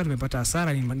ikitokea tumepata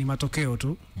hasara ni matokeo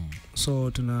tu.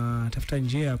 So tunatafuta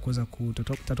njia ya kuweza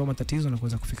kutatua matatizo na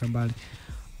kuweza kufika mbali.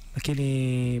 Lakini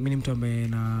mimi ni mtu ambaye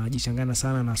najichanganya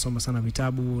sana, nasoma sana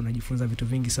vitabu, najifunza vitu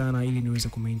vingi sana ili niweze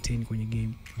ku maintain kwenye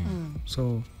game.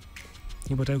 So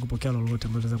nipo tayari kupokea lolote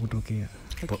ambalo linaweza kutokea.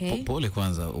 Pole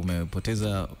kwanza,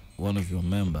 umepoteza one of your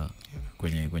member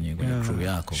kwenye crew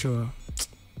yako. Sure.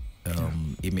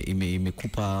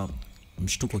 Imekupa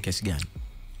mshtuko kiasi gani?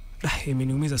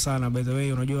 Imeniumiza sana, by the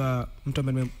way. Unajua mtu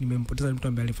ambaye nimempoteza, mtu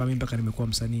ambaye alifahamu mpaka nimekuwa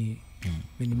msanii.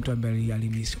 Mimi ni mtu ambaye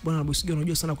alimisi. Bwana Bosigia,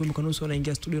 unajua sana kuimba kwa nusu,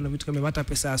 unaingia studio na vitu kama hata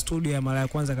pesa ya studio ya mara ya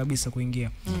kwanza kabisa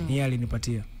kuingia. Ni yeye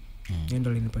alinipatia. Yeye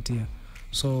ndo alinipatia.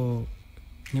 So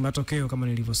ni matokeo kama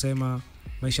nilivyosema,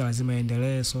 maisha lazima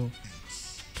yaendelee. So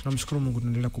tunamshukuru Mungu,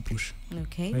 tunaendelea kupush.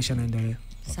 Maisha yanaendelea.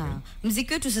 Sawa.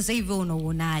 Muziki wetu sasa hivi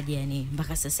unauonaje yani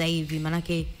mpaka sasa hivi?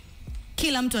 Manake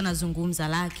kila mtu anazungumza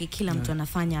lake, kila mtu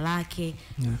anafanya lake.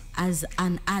 As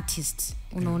an artist,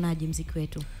 unaonaje muziki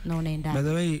wetu na unaenda? By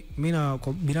the way, mimi na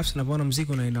binafsi ninaona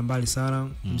muziki unaenda mbali sana.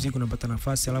 Muziki unapata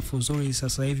nafasi, alafu uzuri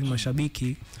sasa hivi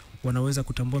mashabiki wanaweza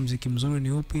kutambua muziki mzuri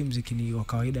ni upi, muziki ni wa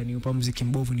kawaida ni upi, muziki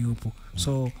mbovu ni upi.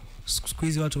 So siku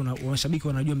hizi watu wanashabiki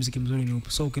wanajua muziki mzuri ni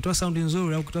upi. So ukitoa sound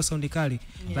nzuri au ukitoa sound kali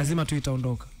lazima tu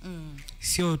itaondoka.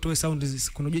 Sio toe sound,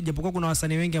 kuna japokuwa kuna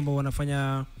wasanii wengi ambao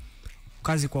wanafanya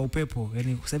kazi kwa upepo,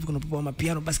 yani sasa hivi kuna upepo wa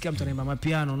mapiano, basi kila mtu anaimba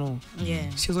mapiano, no.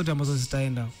 Sio zote ambazo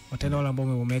zitaenda, wataenda wale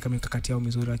ambao wameweka mikakati yao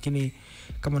mizuri, lakini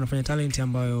kama unafanya talent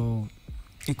ambayo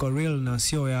iko real na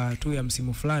sio ya tu ya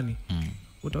msimu fulani,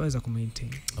 utaweza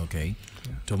kumaintain. Okay.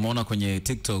 Tumeona kwenye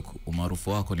TikTok umaarufu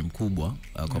wako ni mkubwa,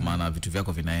 kwa maana vitu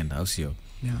vyako vinaenda, au sio?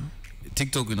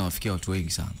 TikTok inawafikia watu wengi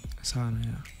sana. Sana,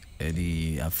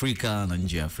 Ni Afrika na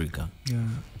nje ya Afrika.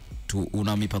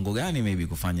 Una mipango gani maybe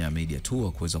kufanya media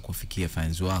tour kuweza kufikia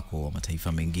fans wako wa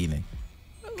mataifa mengine?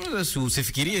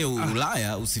 Usifikirie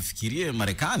Ulaya, usifikirie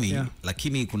Marekani,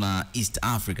 lakini kuna East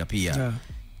Africa pia.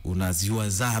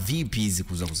 Unaziwaza vipi hizi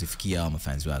kuweza kusifikia wa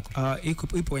fans wako?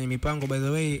 Ipo kwenye mipango. By the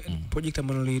way, project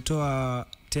ambayo nilitoa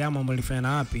Teamo ambayo nilifanya na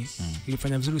Happy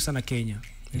ilifanya vizuri sana Kenya.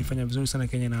 Ilifanya vizuri sana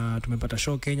Kenya na tumepata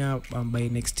show Kenya by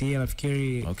next year,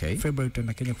 nafikiri February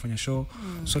tutaenda Kenya kufanya show.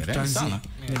 So tutaanza.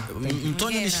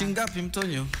 Mtonyo ni shilingi ngapi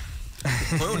mtonyo?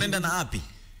 Kwa hiyo unaenda na Happy?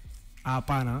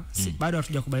 Hapana, bado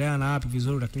hatujakubaliana na Happy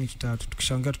vizuri, lakini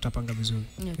tukishaongea tutapanga vizuri.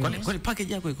 Kwani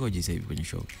package yako ikoje sasa hivi kwenye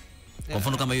show? Kwa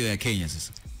mfano kama hiyo ya Kenya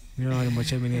sasa. Mimi wale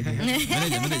mwache manager.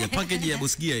 Manager package ya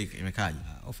Boss Gear imekaje?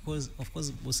 Of course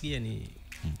Boss Gear ni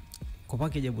kwa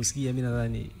package ya Boss Gear, mimi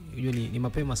nadhani hiyo ni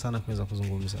mapema sana kuweza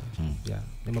kuzungumza.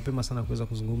 Ni mapema sana kuweza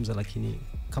kuzungumza, lakini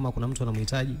kama kuna mtu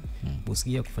anamhitaji Boss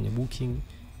Gear kufanya booking,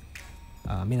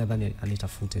 mimi nadhani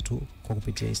anitafute tu kwa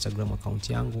kupitia Instagram account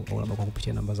yangu au labda kwa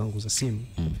kupitia namba zangu za simu,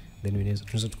 then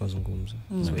tunaweza tukazungumza.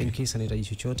 So in case anahitaji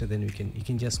chochote, then you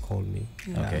can just call me.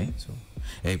 Okay. So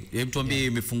tuambie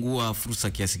imefungua fursa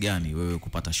kiasi gani wewe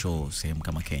kupata show sehemu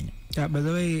kama Kenya? By the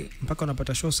way, mpaka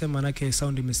unapata show sehemu manake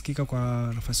sound imesikika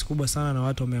kwa nafasi kubwa sana na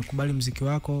watu wamekubali muziki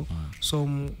wako.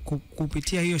 So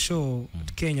kupitia hiyo show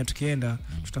Kenya tukienda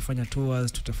tutafanya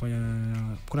tours,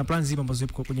 kuna plans zipo ambazo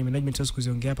zipo kwenye management, siwezi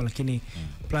kuziongea hapa, lakini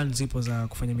plans zipo za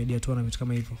kufanya media tour na vitu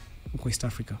kama hivyo huko East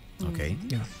Africa. Okay.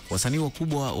 Wasanii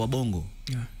wakubwa wa Bongo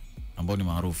ambao ni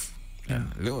maarufu.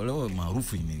 Leo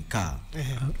maarufu imekaa.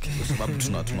 Kwa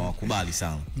sababu tunawakubali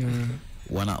sana.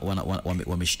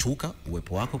 Wameshtuka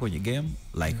uwepo wako kwenye game,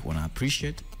 like wana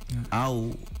appreciate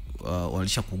au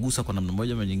walisha kugusa kwa namna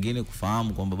moja ama nyingine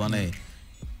kufahamu kwamba bana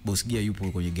Boss Gear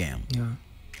yupo kwenye game?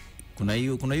 Kuna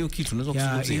hiyo kitu unaweza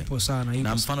kuzungumzia? Ipo sana, ipo.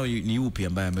 Na mfano ni upi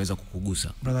ambaye ameweza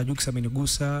kukugusa? Brother Jux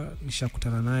amenigusa,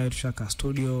 nishakutana naye, tushaka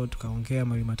studio, tukaongea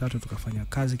mara matatu, tukafanya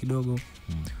kazi kidogo.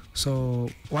 So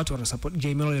watu wana support.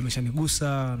 J Melody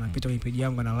ameshanigusa, anapita kwenye page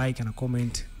yangu, ana like, ana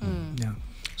comment.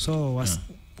 So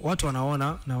watu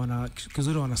wanaona na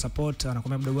kizuri wana support,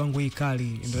 anakwambia mdogo wangu hii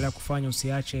kali, endelea kufanya,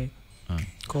 usiache.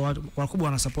 Kwa watu wakubwa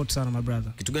wana support sana my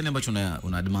brother. Kitu gani ambacho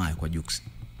una admire kwa Jux?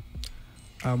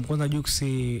 Kwanza Jux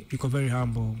iko very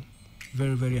humble,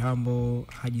 very humble,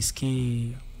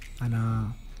 hajisikii,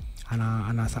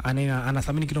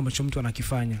 anathamini kitu ambacho mtu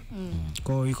anakifanya.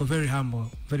 Kwa hiyo iko very humble,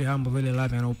 very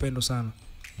loving, ana upendo sana.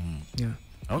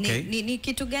 Okay. Ni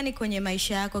kitu gani kwenye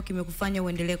maisha yako kimekufanya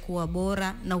uendelee kuwa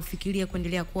bora na ufikirie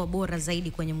kuendelea kuwa bora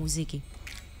zaidi kwenye muziki?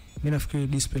 Mimi nafikiri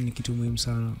discipline ni kitu muhimu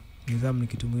sana. Nidhamu ni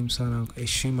kitu muhimu sana,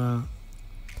 heshima,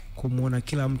 kumuona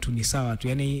kila mtu ni sawa tu.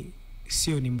 Yaani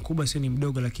sio ni mkubwa, sio ni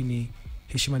mdogo, lakini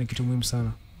heshima ni kitu muhimu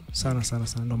sana. Sana.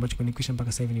 Ndio ambacho kimenikwisha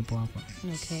mpaka sasa hivi nipo hapa.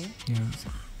 Okay.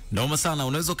 Noma sana.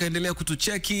 Unaweza kaendelea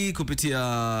kutucheki kupitia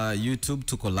YouTube,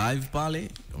 tuko live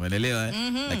pale. Umeelewa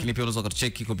Lakini pia unaweza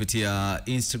kutucheki kupitia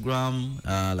Instagram,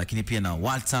 lakini pia na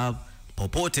WhatsApp,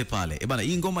 popote pale. Bana,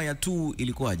 hii ngoma ya tu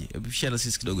ilikuwaje? Share na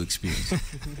sisi kidogo experience.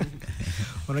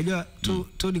 Unajua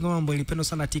tu ni ngoma ambayo ilipendwa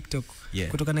sana TikTok.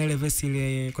 Kutoka na ile verse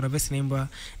ile, kuna verse inaimba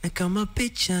na kama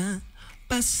picha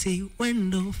basi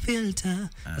window filter.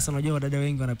 Sasa unajua wadada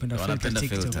wengi wanapenda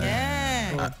TikTok.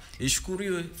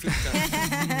 Ishukuriwe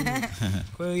filter.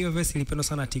 Kwa hiyo verse ilipendwa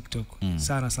sana TikTok.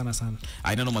 Sana.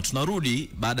 Aina noma, tunarudi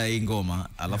baada ya hii ngoma,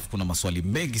 alafu kuna maswali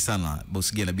mengi sana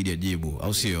Boss Gear inabidi ajibu,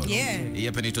 au sio? Hii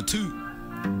hapa inaitwa tu.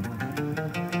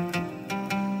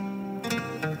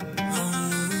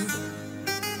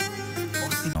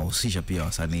 Nahusisha pia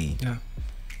wasanii.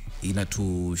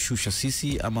 Inatushusha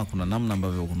sisi ama kuna namna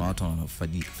ambavyo kuna watu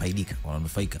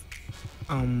wananufaika?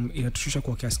 Inatushusha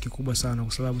kwa kiasi kikubwa sana,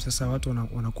 kwa sababu sasa watu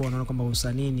wanakuwa wanaona kwamba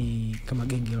usanii ni kama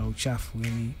genge la uchafu.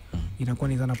 Yani inakuwa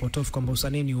ni dhana potofu kwamba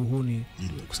usanii ni uhuni,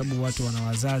 kwa sababu watu wana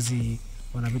wazazi,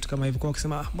 wana vitu kama hivyo. Kwa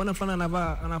ukisema mbona fulani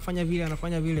anafanya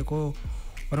vile, kwa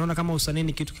wanaona kama usanii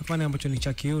ni kitu kifani ambacho ni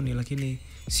cha kiuni, lakini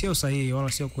sio sahihi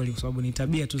wala sio kweli, kwa sababu ni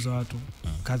tabia tu za watu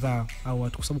kadhaa au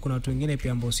watu, kwa sababu kuna watu wengine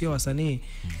pia ambao sio wasanii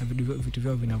na vitu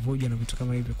vyao vinavuja na vitu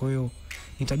kama hivyo. Kwa hiyo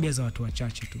ni tabia za watu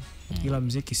wachache tu, ila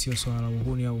muziki sio swala la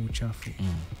uhuni au uchafu.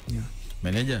 Yeah.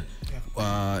 Meneja,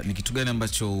 ni kitu gani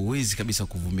ambacho huwezi kabisa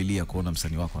kuvumilia kuona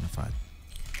msanii wako anafanya?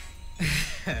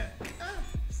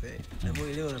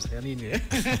 Leo unataka nini?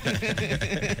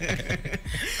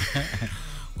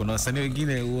 Kuna wasanii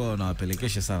wengine huwa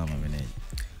wanawapelekesha sana mameneja.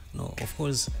 No, of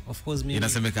course mimi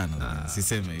inasemekana,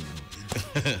 siseme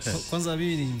hivyo. Kwanza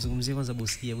mimi nimzungumzie kwanza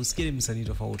Busikia. Busikia ni msanii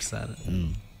tofauti sana.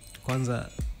 Kwanza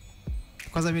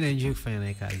mimi naenjoy kufanya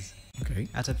naye kazi. Okay.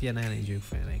 Hata pia naye anaenjoy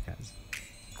kufanya naye kazi.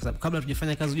 Kwa sababu kabla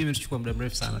tujafanya kazi unajua imechukua muda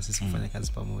mrefu sana sisi kufanya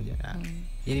kazi pamoja.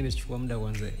 Yaani imechukua muda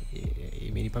kwanza,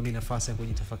 imenipa mimi nafasi ya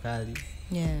kujitafakari.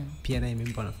 Yeah. Pia naye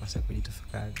imempa nafasi ya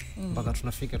kujitafakari. Mpaka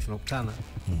tunafika tunakutana.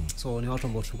 So ni watu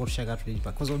ambao tulikuwa tushakaa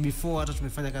tulijipanga. Kwa sababu before hata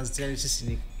tumefanya kazi tayari sisi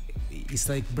ni it's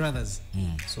like brothers.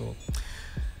 So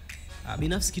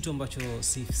binafsi kitu ambacho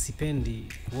sipendi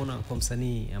kuona kwa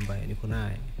msanii ambaye niko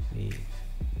naye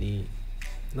ni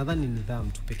nadhani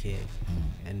nidhamu tu pekee.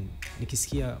 And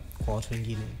nikisikia kwa watu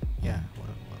wengine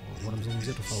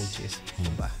wanamzungumzia tofauti,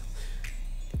 kwamba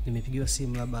nimepigiwa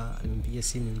simu, labda nimempigia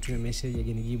simu, nimtumie message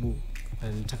hajanijibu,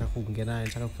 nataka kuongea naye,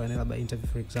 nataka kufanya labda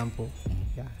interview for example.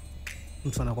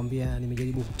 Mtu anakuambia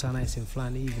nimejaribu kukutana naye sehemu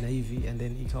fulani hivi na hivi, and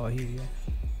then ikawa hivi,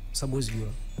 sababu usijua.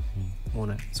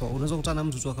 Umeona? So unaweza kukutana na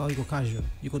mtu tu akawa yuko casual,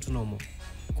 yuko tu normal,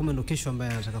 kumbe ndo kesho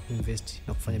ambaye anataka kuinvest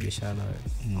na kufanya biashara na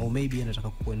wewe, au maybe anataka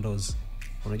kukuendorse,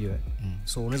 unajua.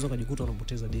 So unaweza kujikuta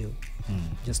unapoteza deal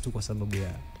just tu kwa sababu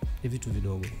ya vitu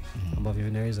vidogo ambavyo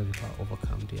vinaweza vika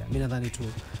overcome. Mimi nadhani tu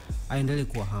aendelee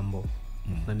kuwa humble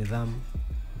na nidhamu,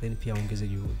 then pia ongeze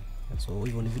juhudi. So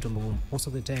hivyo ni vitu ambavyo most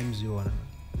of the times you wana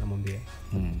namwambia.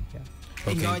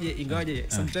 Okay. Ingawaje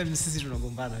sometimes sisi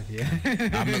tunagombana pia.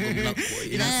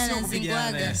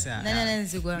 Nani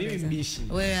anazingwaga? Mimi mbishi.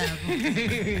 Wewe hapo.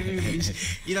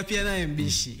 Ila pia naye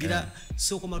mbishi. Ila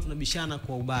sio kama tunabishana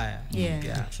kwa ubaya.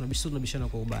 Tunabishana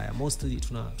kwa ubaya. Mostly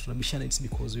tunabishana it's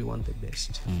because we want the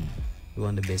best. We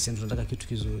want the best and tunataka kitu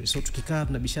kizuri. So tukikaa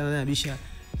tunabishana naye abisha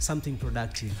something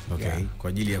productive. Okay. Kwa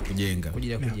ajili ya kujenga.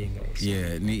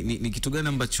 Yes. Ni kitu gani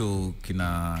ambacho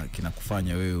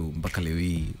kinakufanya wewe mpaka leo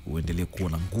hii uendelee kuwa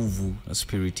na nguvu na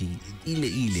spirit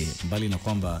ile mbali na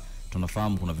kwamba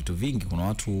tunafahamu kuna vitu vingi, kuna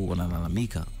watu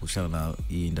wanalalamika kuhusiana na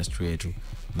hii industry yetu,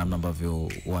 namna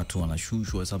ambavyo watu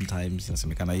wanashushwa sometimes,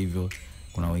 inasemekana hivyo.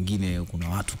 Kuna wengine, kuna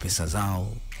watu pesa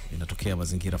zao, inatokea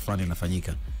mazingira fulani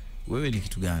yanafanyika. Wewe ni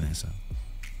kitu gani sasa?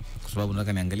 Kwa sababu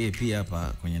nataka niangalie pia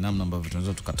hapa kwenye namna ambavyo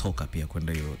tunaweza tukatoka pia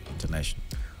kwenda hiyo international.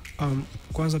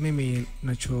 Kwanza mimi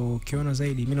nachokiona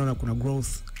zaidi, mimi naona kuna growth,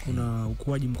 kuna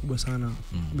ukuaji mkubwa sana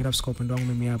binafsi kwa upande wangu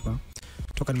mimi hapa.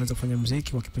 Toka nimeanza kufanya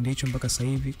muziki kwa kipindi hicho mpaka sasa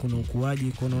hivi kuna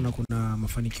ukuaji, naona kuna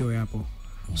mafanikio yapo.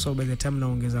 So by the time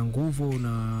naongeza nguvu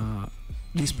na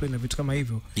discipline na vitu kama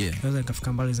hivyo, naweza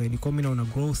nikafika mbali zaidi. Kwa mimi naona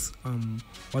growth,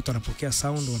 watu wanapokea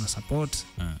sound, wana support,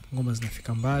 ngoma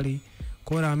zinafika mbali.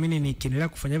 Kwa hiyo naamini nikiendelea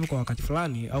kufanya hivyo kwa wakati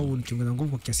fulani au nikiongeza nguvu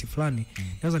kwa kiasi fulani,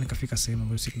 naweza nikafika sehemu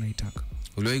ambayo siku naitaka.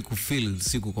 Uliwahi kufeel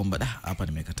siku kwamba hapa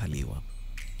nimekataliwa?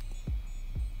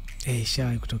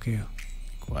 Shai kutokea.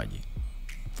 Kwaje?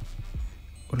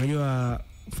 Unajua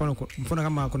mfano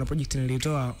kama kuna project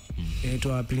nilitoa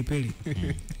inaitwa Pilipili.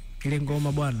 Ile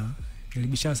ngoma bwana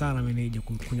nilibishana sana na manager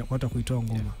kwa kuitoa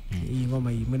ngoma. Hii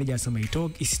ngoma hii manager anasema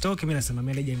isitoke, mimi nasema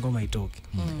manager ngoma itoke.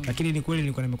 Lakini ni kweli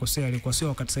nilikuwa nimekosea, ilikuwa sio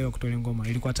wakati sahihi wa kutoa ngoma,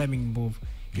 ilikuwa timing mbovu.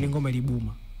 Ile ngoma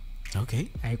ilibuma. Okay.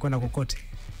 Haikwenda kokote.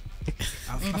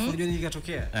 Afu unajua nini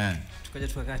kikatokea? Tukaja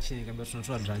tukakaa chini nikamwambia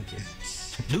tunatoa drunk.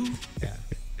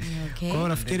 Okay. Kwa hiyo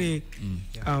nafikiri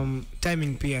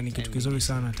timing pia ni kitu kizuri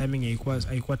sana. Timing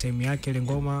haikuwa time yake ile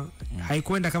ngoma.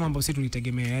 Haikwenda kama ambavyo sisi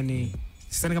tulitegemea. Yaani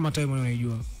sidhani kama time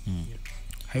unajua.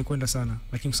 Haikwenda sana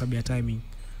lakini kwa sababu ya timing.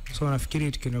 So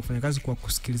nafikiri tukiendelea kufanya kazi kwa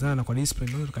kusikilizana na kwa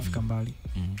discipline ndio tukafika mbali.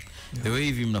 The way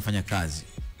hivi mnafanya kazi.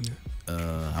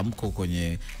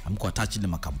 Hamko attached na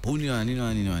makampuni na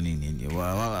nini.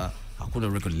 Hakuna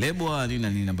record label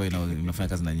nini ambayo inafanya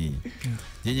kazi na nyinyi.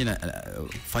 Nyinyi na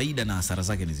faida na hasara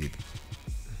zake ni zipi?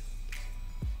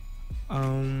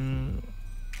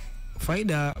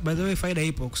 Faida, by the way, faida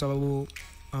ipo kwa sababu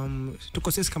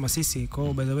tuko sisi kama sisi. Kwa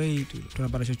hiyo by the way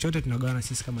tunapata chochote tunagawana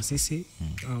sisi kama sisi.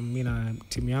 Mimi na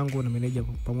timu yangu na manager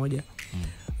pamoja.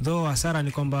 Though hasara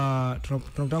ni kwamba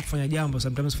tunataka kufanya jambo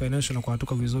sometimes financial na kwa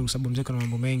hatuko vizuri, kwa sababu mziki na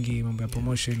mambo mengi, mambo ya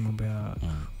promotion, mambo ya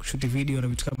kushoot video na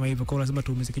vitu kama hivyo. Kwa hiyo lazima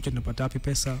tuumize kichwa tunapata wapi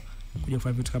pesa kuja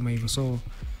kufanya vitu kama hivyo. So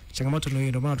changamoto ni hiyo,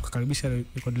 ndio maana tukakaribisha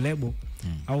record label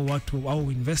au watu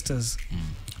au investors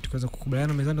tukiweza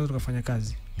kukubaliana mezani ndio tukafanya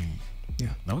kazi.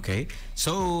 Yeah. Okay.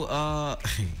 So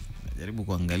jaribu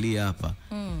kuangalia hapa.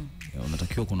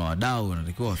 Unatakiwa kuna wadau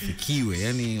unatakiwa wafikiwe.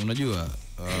 Yani unajua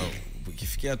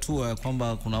ukifikia tu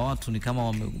kwamba kuna watu ni kama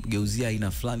wamegeuzia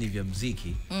aina fulani vya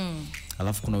muziki.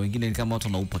 Alafu kuna wengine ni kama watu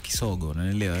wanaupa kisogo,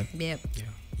 unanielewa?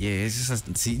 Yep. Sasa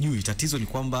sijui tatizo ni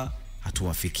kwamba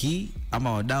hatuwafikii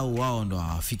ama wadau wao ndo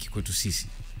hawafiki kwetu sisi.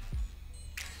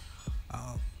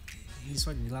 Hili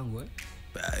swali ni langu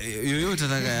yoyote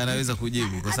anaweza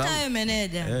kujibu kwa sababu hata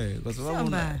meneja. Kwa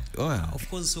sababu of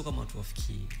course sio kama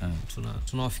tuwafikii.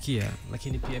 Tunawafikia,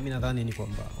 lakini pia mimi nadhani ni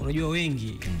kwamba unajua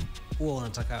wengi huwa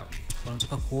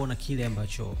wanataka kuona kile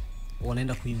ambacho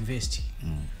wanaenda kuinvest.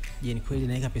 Je, ni kweli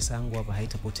naweka pesa yangu hapa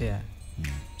haitapotea?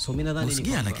 So mimi nadhani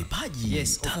ni ana kipaji.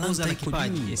 Yes, of course ana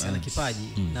kipaji. Yes, ana kipaji.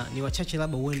 Na ni wachache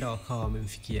labda huenda wakawa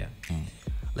wamemfikia.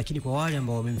 Lakini kwa wale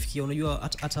ambao wamemfikia,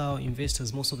 unajua hata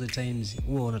investors most of the times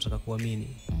huwa wanataka kuamini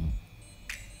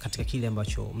katika kile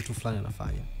ambacho mtu fulani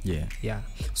anafanya. Yeah.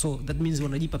 So that means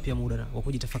wanajipa pia muda wa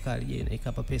kujitafakari. Je, naika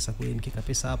hapa pesa kule, nikika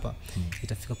pesa hapa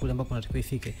itafika kule ambapo natakiwa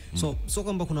ifike. So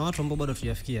kwamba kuna watu ambao bado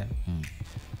hatujafikia.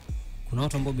 Kuna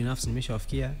watu ambao binafsi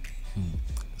nimeshawafikia.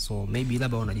 So maybe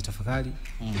labda wanajitafakari.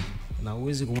 Na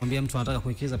uwezi kumwambia mtu anataka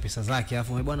kuwekeza pesa zake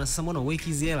afu bwana sasa mbona uweki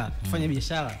hizo hela tufanye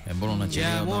biashara? Mbona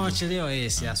unachelewa? Mbona unachelewa?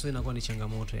 Yes, so inakuwa ni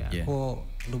changamoto Kwa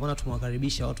ndio maana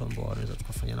tumewakaribisha watu ambao wanaweza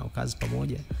tukafanya nao kazi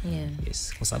pamoja.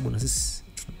 Yes, kwa sababu na sisi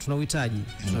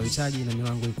tunahitaji na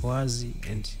milango iko wazi,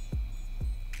 and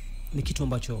ni kitu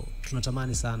ambacho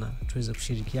tunatamani sana tuweze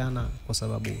kushirikiana, kwa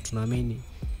sababu tunaamini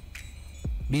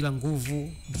bila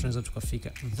nguvu tunaweza tukafika.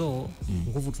 Though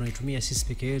nguvu tunaitumia sisi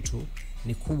peke yetu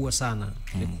ni kubwa sana.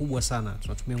 Ni kubwa sana.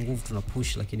 Tunatumia nguvu, tuna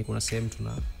push, lakini kuna sehemu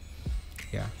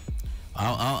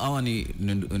hawa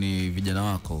ni vijana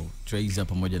wako Treyzah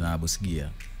pamoja na Bosigia.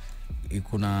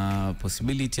 Kuna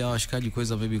possibility hawa washikaji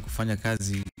kuweza maybe kufanya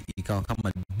kazi ikawa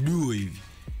kama duo hivi.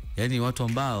 Yani watu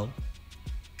ambao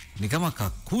ni kama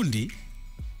kakundi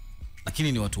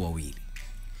lakini ni watu wawili.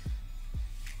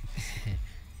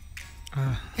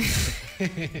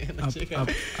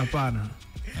 Hapana.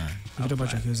 Kitu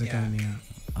ambacho hakiwezekani.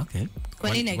 Okay. Kwa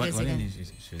nini haiwezekani?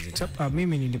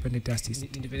 Mimi ni independent artist.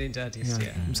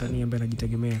 Msanii ambaye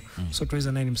anajitegemea. So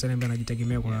Treyzah naye ni msanii ambaye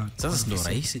anajitegemea kwa. Sasa ndio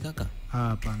rahisi kaka.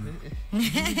 Hapana.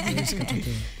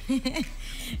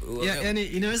 Yani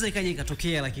inaweza ikaja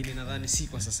ikatokea, lakini nadhani si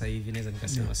kwa sasa hivi naweza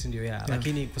nikasema, si ndio?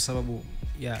 Lakini kwa sababu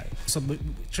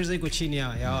Treyzah iko chini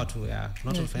ya watu kuna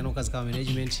watu wanafanya kazi kama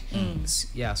management.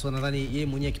 So nadhani yeye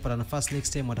mwenyewe akipata nafasi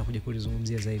next time atakuja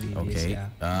kulizungumzia zaidi.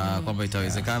 Kwamba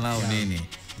itawezekana au nini.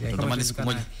 Tunatamani siku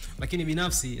moja, lakini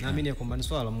binafsi naamini kwamba ni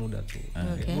swala la muda tu.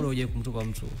 Muda uje kumtupa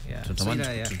mtu.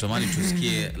 Tunatamani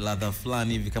tusikie ladha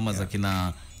fulani hivi kama za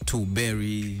kina Two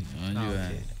Berry,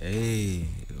 unajua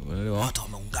wale watu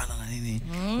wameungana na nini,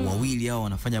 wawili hao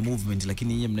wanafanya movement,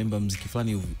 lakini yeye mnaimba muziki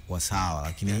fulani wa sawa,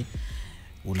 lakini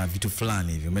una vitu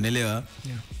fulani hivi, umeelewa?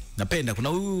 Napenda kuna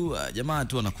huyu jamaa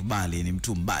tu anakubali, ni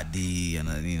mtu mbadi,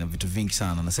 ana vitu vingi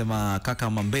sana. Anasema kaka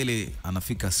Mambele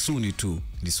anafika soon tu,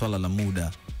 ni swala la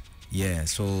muda.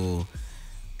 So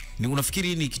ni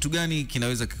unafikiri ni kitu gani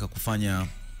kinaweza kikakufanya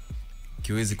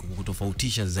kiweze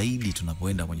kukutofautisha zaidi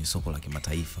tunapoenda kwenye soko la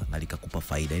kimataifa na likakupa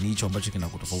faida? Yaani hicho ambacho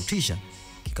kinakutofautisha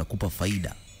kikakupa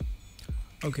faida.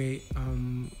 Okay,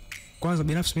 kwanza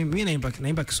binafsi mimi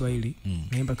naimba Kiswahili.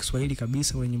 Naimba Kiswahili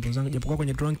kabisa kwenye nyimbo zangu, japokuwa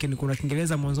kwenye Drunken kuna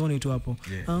Kiingereza mwanzoni tu hapo.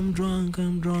 I'm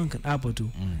drunk hapo tu.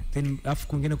 Then afu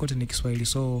kwingine kote ni Kiswahili.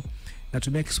 So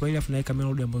natumia Kiswahili afu naika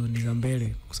melody ambazo ni za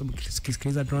mbele, kwa sababu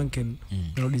kisikiliza Drunken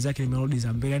melody zake ni melody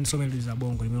za mbele, yani sio melody za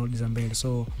bongo, ni melody za mbele.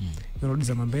 So melody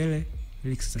za mbele,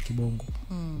 lyrics za kibongo.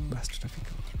 Basi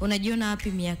tutafika. Unajiona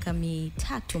wapi miaka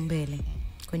 3 mbele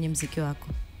kwenye muziki wako?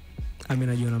 Mimi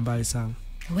najiona mbali sana.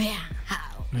 Where?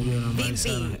 How? Najiona mbali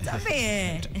sana.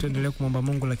 Tuendelee kumwomba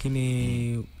Mungu,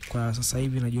 lakini kwa sasa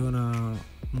hivi najiona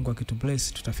Mungu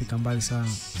akitubless tutafika mbali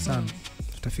sana.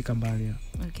 Tutafika mbali.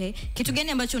 Okay. Kitu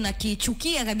gani ambacho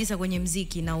unakichukia kabisa kwenye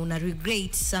muziki na una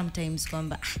regret sometimes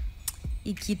kwamba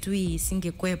hii kitu hii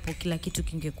singekuepo, kila kitu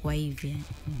kingekuwa hivi,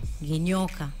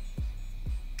 ingenyoka?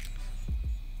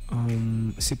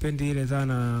 Sipendi ile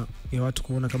dhana ya watu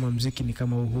kuona kama muziki ni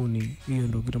kama uhuni. Hiyo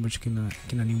ndio kitu ambacho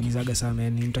kinaniumizaga sana.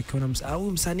 Yani mtu akiona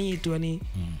msanii tu yani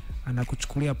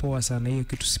anakuchukulia poa sana, hiyo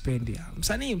kitu sipendi.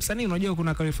 Msanii unajua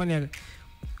kuna kauli fulani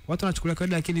watu wanachukulia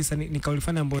kawaida, lakini ni kauli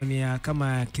fulani ambayo ni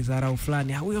kama kidharau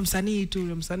fulani. Huyo msanii tu,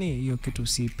 huyo msanii, hiyo kitu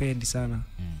sipendi sana.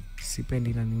 Sipendi,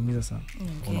 inaniumiza sana.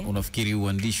 Unafikiri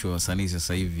uandishi wa wasanii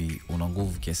sasa hivi una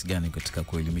nguvu kiasi gani katika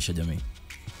kuelimisha jamii?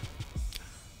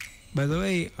 By the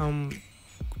way,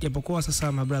 japokuwa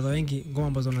sasa mabrother wengi ngoma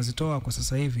ambazo wanazitoa kwa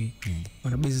sasa hivi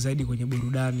wanabezi zaidi kwenye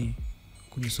burudani,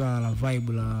 kwenye swala la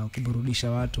vibe la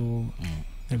kuburudisha watu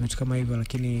na vitu kama hivyo,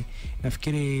 lakini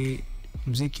nafikiri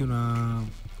muziki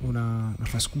una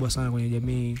nafasi kubwa sana kwenye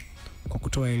jamii kwa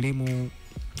kutoa elimu,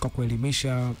 kwa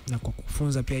kuelimisha na kwa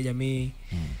kufunza pia jamii.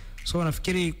 So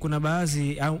nafikiri kuna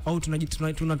baadhi au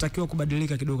tunatakiwa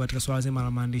kubadilika kidogo katika swala zima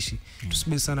la maandishi.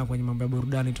 Tusibezi sana kwenye mambo ya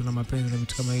burudani, tuna mapenzi na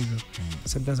vitu kama hivyo.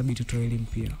 Sometimes inabidi tutoe elimu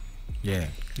pia. Yeah.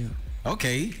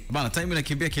 Okay, bana, time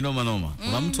inakimbia kinoma noma.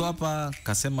 Kuna mtu hapa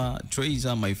kasema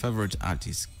Treyzah my favorite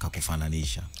artist,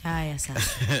 kakufananisha. Haya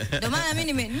sasa. Ndio maana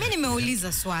mimi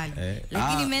nimeuliza swali.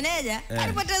 Lakini meneja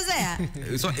kanipotezea.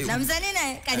 Na msanii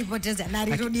naye kanipotezea.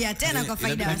 Nalirudia tena kwa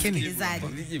faida ya wasikilizaji.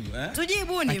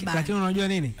 Tujibuni bana. Lakini unajua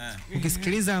nini?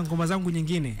 Ukisikiliza ngoma zangu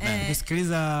nyingine,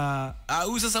 ukisikiliza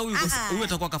huyu sasa huyu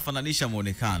atakuwa kafananisha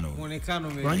muonekano.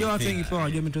 Unajua watu wengi pia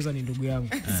wanajua mimi Treyzah ni ndugu yangu.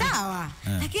 Sawa.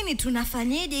 Lakini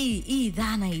tunafanyaje hii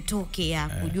dhana itoke ya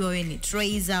kujua wewe ni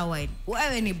Treyzah,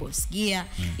 wewe ni Boss Gear?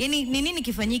 Yani ni nini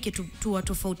kifanyike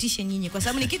tuwatofautishe nyinyi, kwa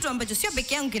sababu ni kitu ambacho sio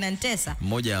peke yangu kinanitesa.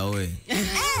 Mmoja aoe.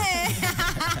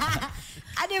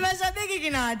 Hadi mashabiki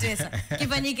kinawatesa.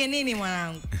 Kifanyike nini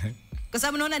mwanangu? Kwa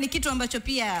sababu naona ni kitu ambacho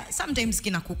pia sometimes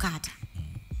kinakukata.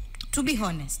 To be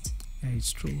honest. Yeah,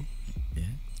 it's true. Yeah.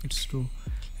 It's true.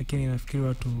 Lakini nafikiri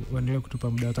watu waendelee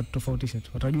kutupa muda, watatofautisha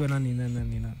tu. Watajua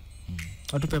nani.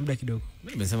 Watupe muda kidogo.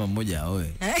 Mimi nimesema mmoja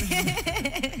aoe.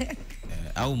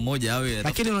 Au mmoja awe.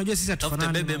 Lakini unajua sisi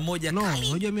hatufanani. Bebe mmoja kali. No,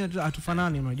 unajua mimi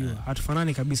hatufanani, unajua.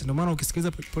 Hatufanani kabisa. Ndio maana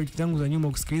ukisikiliza project zangu za nyuma,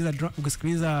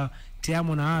 ukisikiliza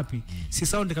Tiamo na Happy, si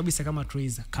sound kabisa kama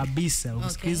Treyzah kabisa.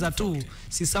 Ukisikiliza tu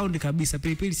si sound kabisa.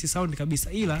 Pilipili si sound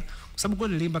kabisa. Ila kwa sababu kwa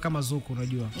niliimba kama Zuku,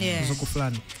 unajua. Zuku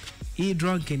fulani. Hii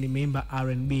Drunken nimeimba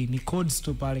R&B, ni chords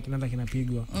tu pale kinanda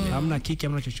kinapigwa. Hamna kick,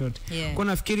 hamna chochote. Kwa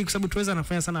nafikiri kwa sababu Treyzah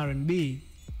anafanya sana R&B,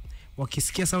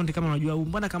 wakisikia sound kama unajua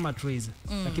mbona kama Treyzah,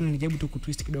 lakini nijaribu tu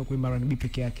kutwist kidogo kuimba R&B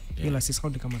peke yake, ila si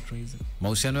sound kama Treyzah.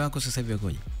 Mahusiano yako sasa hivi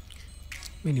yakoje?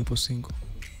 Mimi nipo single.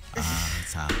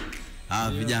 Sawa.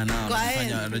 Vijana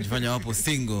wanajifanya wapo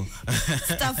single.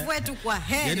 Staff wetu kwa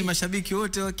heri. Yaani mashabiki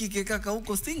wote wa kike kaka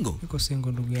huko single? Niko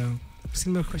single ndugu yangu.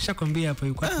 Nimeshakwambia hapa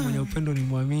yuko hapo mwenye upendo ni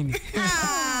muamini.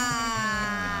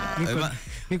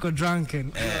 Niko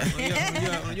drunken.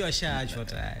 Unajua shaachwa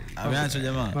tayari. Ameachwa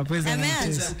jamaa. Mapenzi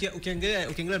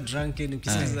ukiangalia drunken,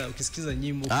 ukisikiza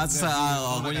nyimbo. Sasa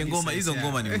kwenye ngoma hizo,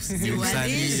 ngoma ni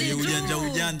usanii,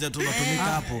 ujanja tunatumika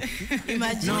hapo.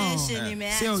 Imagination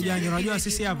imeacha. Sio ujanja, unajua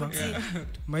sisi hapa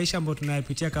maisha ambayo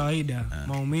tunayapitia kawaida,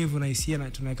 maumivu na hisia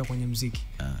na tunaweka kwenye muziki.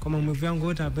 Kwa maumivu yangu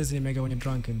yote mapenzi nimeweka kwenye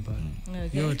drunken pale.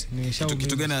 Yote nimeshauri.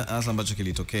 Kitu gani hasa ambacho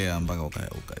kilitokea mpaka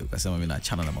ukasema mimi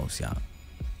naachana na mahusiano?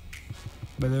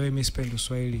 By the way, mimi sipendi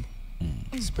Swahili.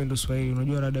 Sipendi Swahili.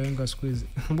 Unajua dada wengi siku hizi.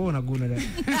 Mbona unaguna dada?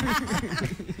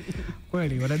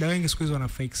 Kweli, wadada wengi siku hizi wana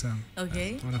fake sana.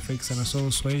 Okay. Wana fake sana.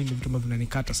 So Swahili ni vitu ambavyo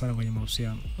vinanikata sana kwenye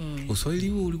mahusiano. Uswahili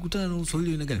huo ulikutana na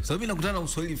Uswahili aina gani? Sababu mimi nakutana na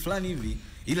Uswahili fulani hivi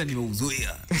ila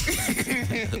nimeuzoea.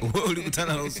 Wewe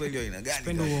ulikutana na Uswahili aina gani?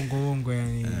 Sipendi uongo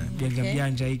yani.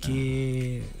 Janja hiki.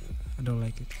 I don't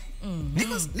like it.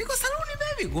 Niko saluni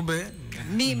baby, kumbe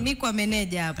mimi kwa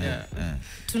meneja hapo.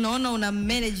 Tunaona una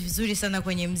manage vizuri sana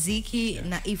kwenye muziki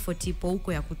na effort ipo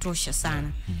huko ya kutosha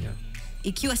sana.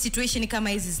 Ikiwa situation kama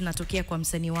hizi zinatokea kwa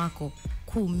msanii wako,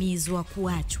 kuumizwa,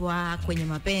 kuachwa kwenye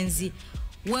mapenzi,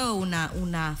 wewe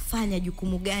unafanya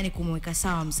jukumu gani kumweka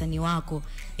sawa msanii wako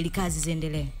ili kazi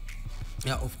ziendelee?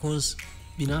 Yeah, of course,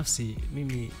 binafsi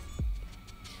mimi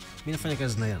nafanya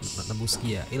kazi na Boss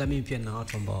Gear, ila mimi pia na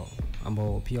watu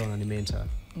ambao pia wananimentor.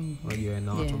 Unajua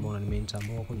na watu ambao wananimentor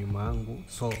ambao wako nyuma yangu.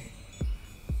 So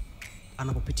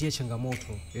anapopitia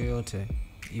changamoto yoyote,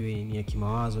 iwe ni ya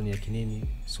kimawazo, ni ya kinini,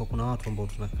 so kuna watu ambao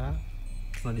tunakaa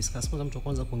tunadiscuss. Kwanza mtu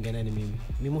kwanza kuongea naye ni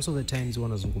mimi most of the times huwa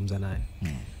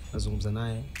nazungumza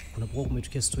naye kunapokuwa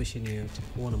kumetokea situation yoyote,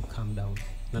 huwa calm down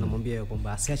na namwambia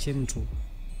kwamba asiache mtu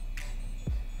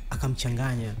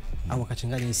akamchanganya au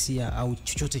akachanganya hisia au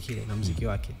chochote kile na muziki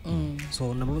wake.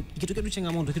 So na kitu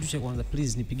changamoto, kitu cha kwanza,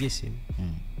 please nipigie simu.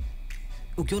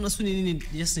 Ukiona suni nini,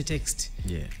 just ni text.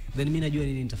 Then mimi najua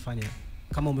nini nitafanya.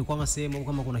 Kama umekwama sehemu au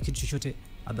kama kuna kitu chochote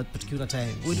at that particular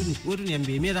time, wewe tu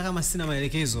niambie. Mimi hata kama sina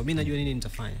maelekezo, mimi najua nini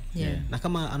nitafanya. Na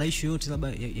kama ana issue yote labda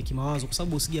ya kimawazo, kwa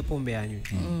sababu usigia pombe yanywe.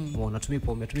 Unatumia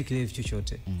pombe, atumie kilevi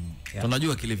chochote.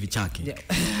 Tunajua kilevi chake.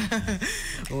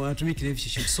 Unatumia kilevi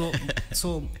chochote.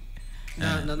 So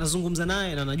na nazungumza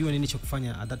naye na najua nini cha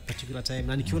kufanya at that particular time,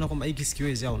 na nikiona kwamba hiki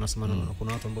sikiwezi au nasema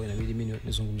kuna watu ambao inabidi mimi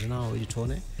nizungumze nao ili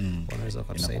tuone wanaweza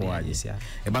kutusaidia.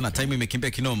 Bana, time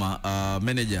imekimbia kinoma.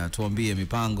 Manager tuambie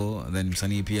mipango, then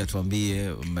msanii pia tuambie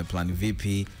mmeplan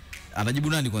vipi, Anajibu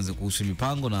nani kwanza kuhusu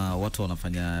mipango na watu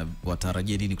wanafanya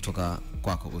watarajie nini kutoka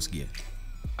kwako Boss Gear?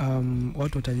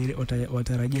 Watu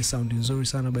watarajia sound nzuri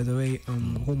sana by the way.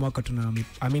 Huu mwaka tuna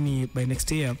by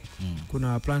next year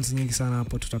kuna plans nyingi sana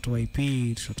hapo. Tutatoa EP,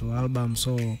 tutatoa album,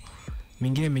 so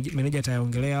mingine manager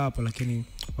ataongelea hapo, lakini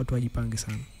watu wajipange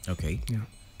sana. Okay. Yeah.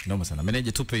 Noma sana.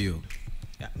 Manager tupe hiyo.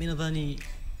 Yeah, mimi nadhani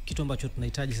kitu ambacho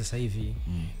tunahitaji sasa hivi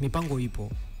mipango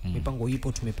ipo. Mipango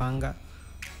ipo, tumepanga,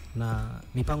 na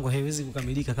mipango haiwezi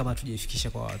kukamilika kama hatujaifikisha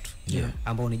kwa watu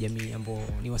ambao ni jamii, ambao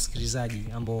ni wasikilizaji,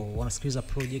 ambao wanasikiliza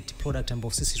product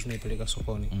ambao sisi tunaipeleka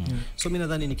sokoni. So mimi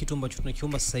nadhani ni kitu ambacho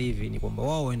tunakiomba sasa hivi ni kwamba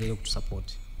wao waendelee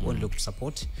kutusupport. Waendelee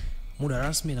kutusupport. Muda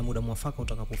rasmi na muda mwafaka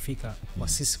utakapofika wa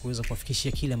sisi kuweza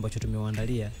kuwafikishia kile ambacho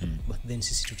tumewaandalia, but then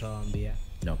sisi tutawaambia.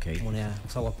 Okay.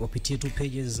 Kwa sababu wapitie tu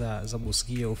pages za Boss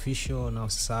Gear official, na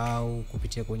usisahau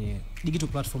kupitia kwenye digital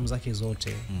platform zake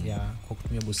zote kwa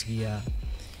kutumia Boss Gear.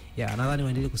 Nadhani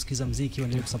waendelee kusikiza muziki,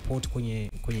 waendelee kusupport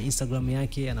kwenye Instagram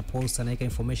yake, ana post, anaweka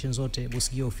information zote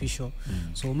Boss Gear official.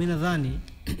 So mimi nadhani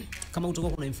kama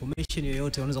utakuwa kuna information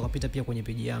yoyote unaweza kupita pia kwenye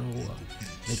page yangu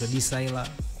inaitwa Treyzah,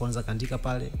 kwanza kaandika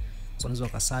pale, so unaweza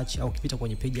ukasearch, au ukipita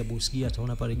kwenye page ya Boss Gear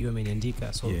utaona pale juu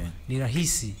ameniandika. So ni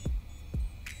rahisi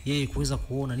yeye kuweza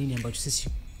kuona nini ambacho sisi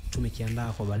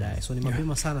tumekiandaa kwa baadaye. So ni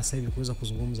mapema sana sasa hivi kuweza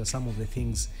kuzungumza some of the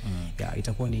things.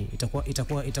 Itakuwa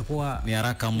ni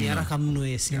haraka mno.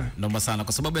 Yes. Naomba sana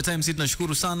kwa sababu ya time, sisi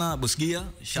tunashukuru sana Boss Gear.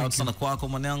 Shout sana kwako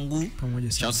mwanangu.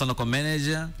 Shout sana kwa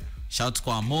manager. Shout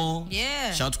kwa Mo.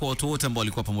 Shout kwa watu wote ambao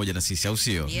walikuwa pamoja na sisi, au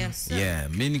sio?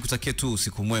 Mimi nikutakia tu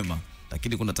usiku mwema.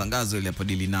 Lakini kuna tangazo ile hapo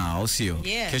dili nao, au sio?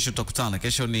 Kesho tutakutana.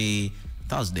 Kesho ni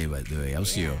Thursday by the way, au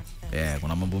sio?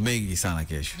 Kuna mambo mengi sana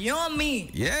kesho.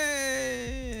 Yomi.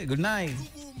 Good night.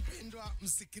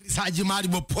 Msikilizaji mahali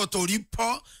popote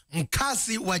ulipo,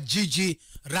 mkazi wa jiji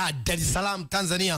la Dar es Salaam Tanzania.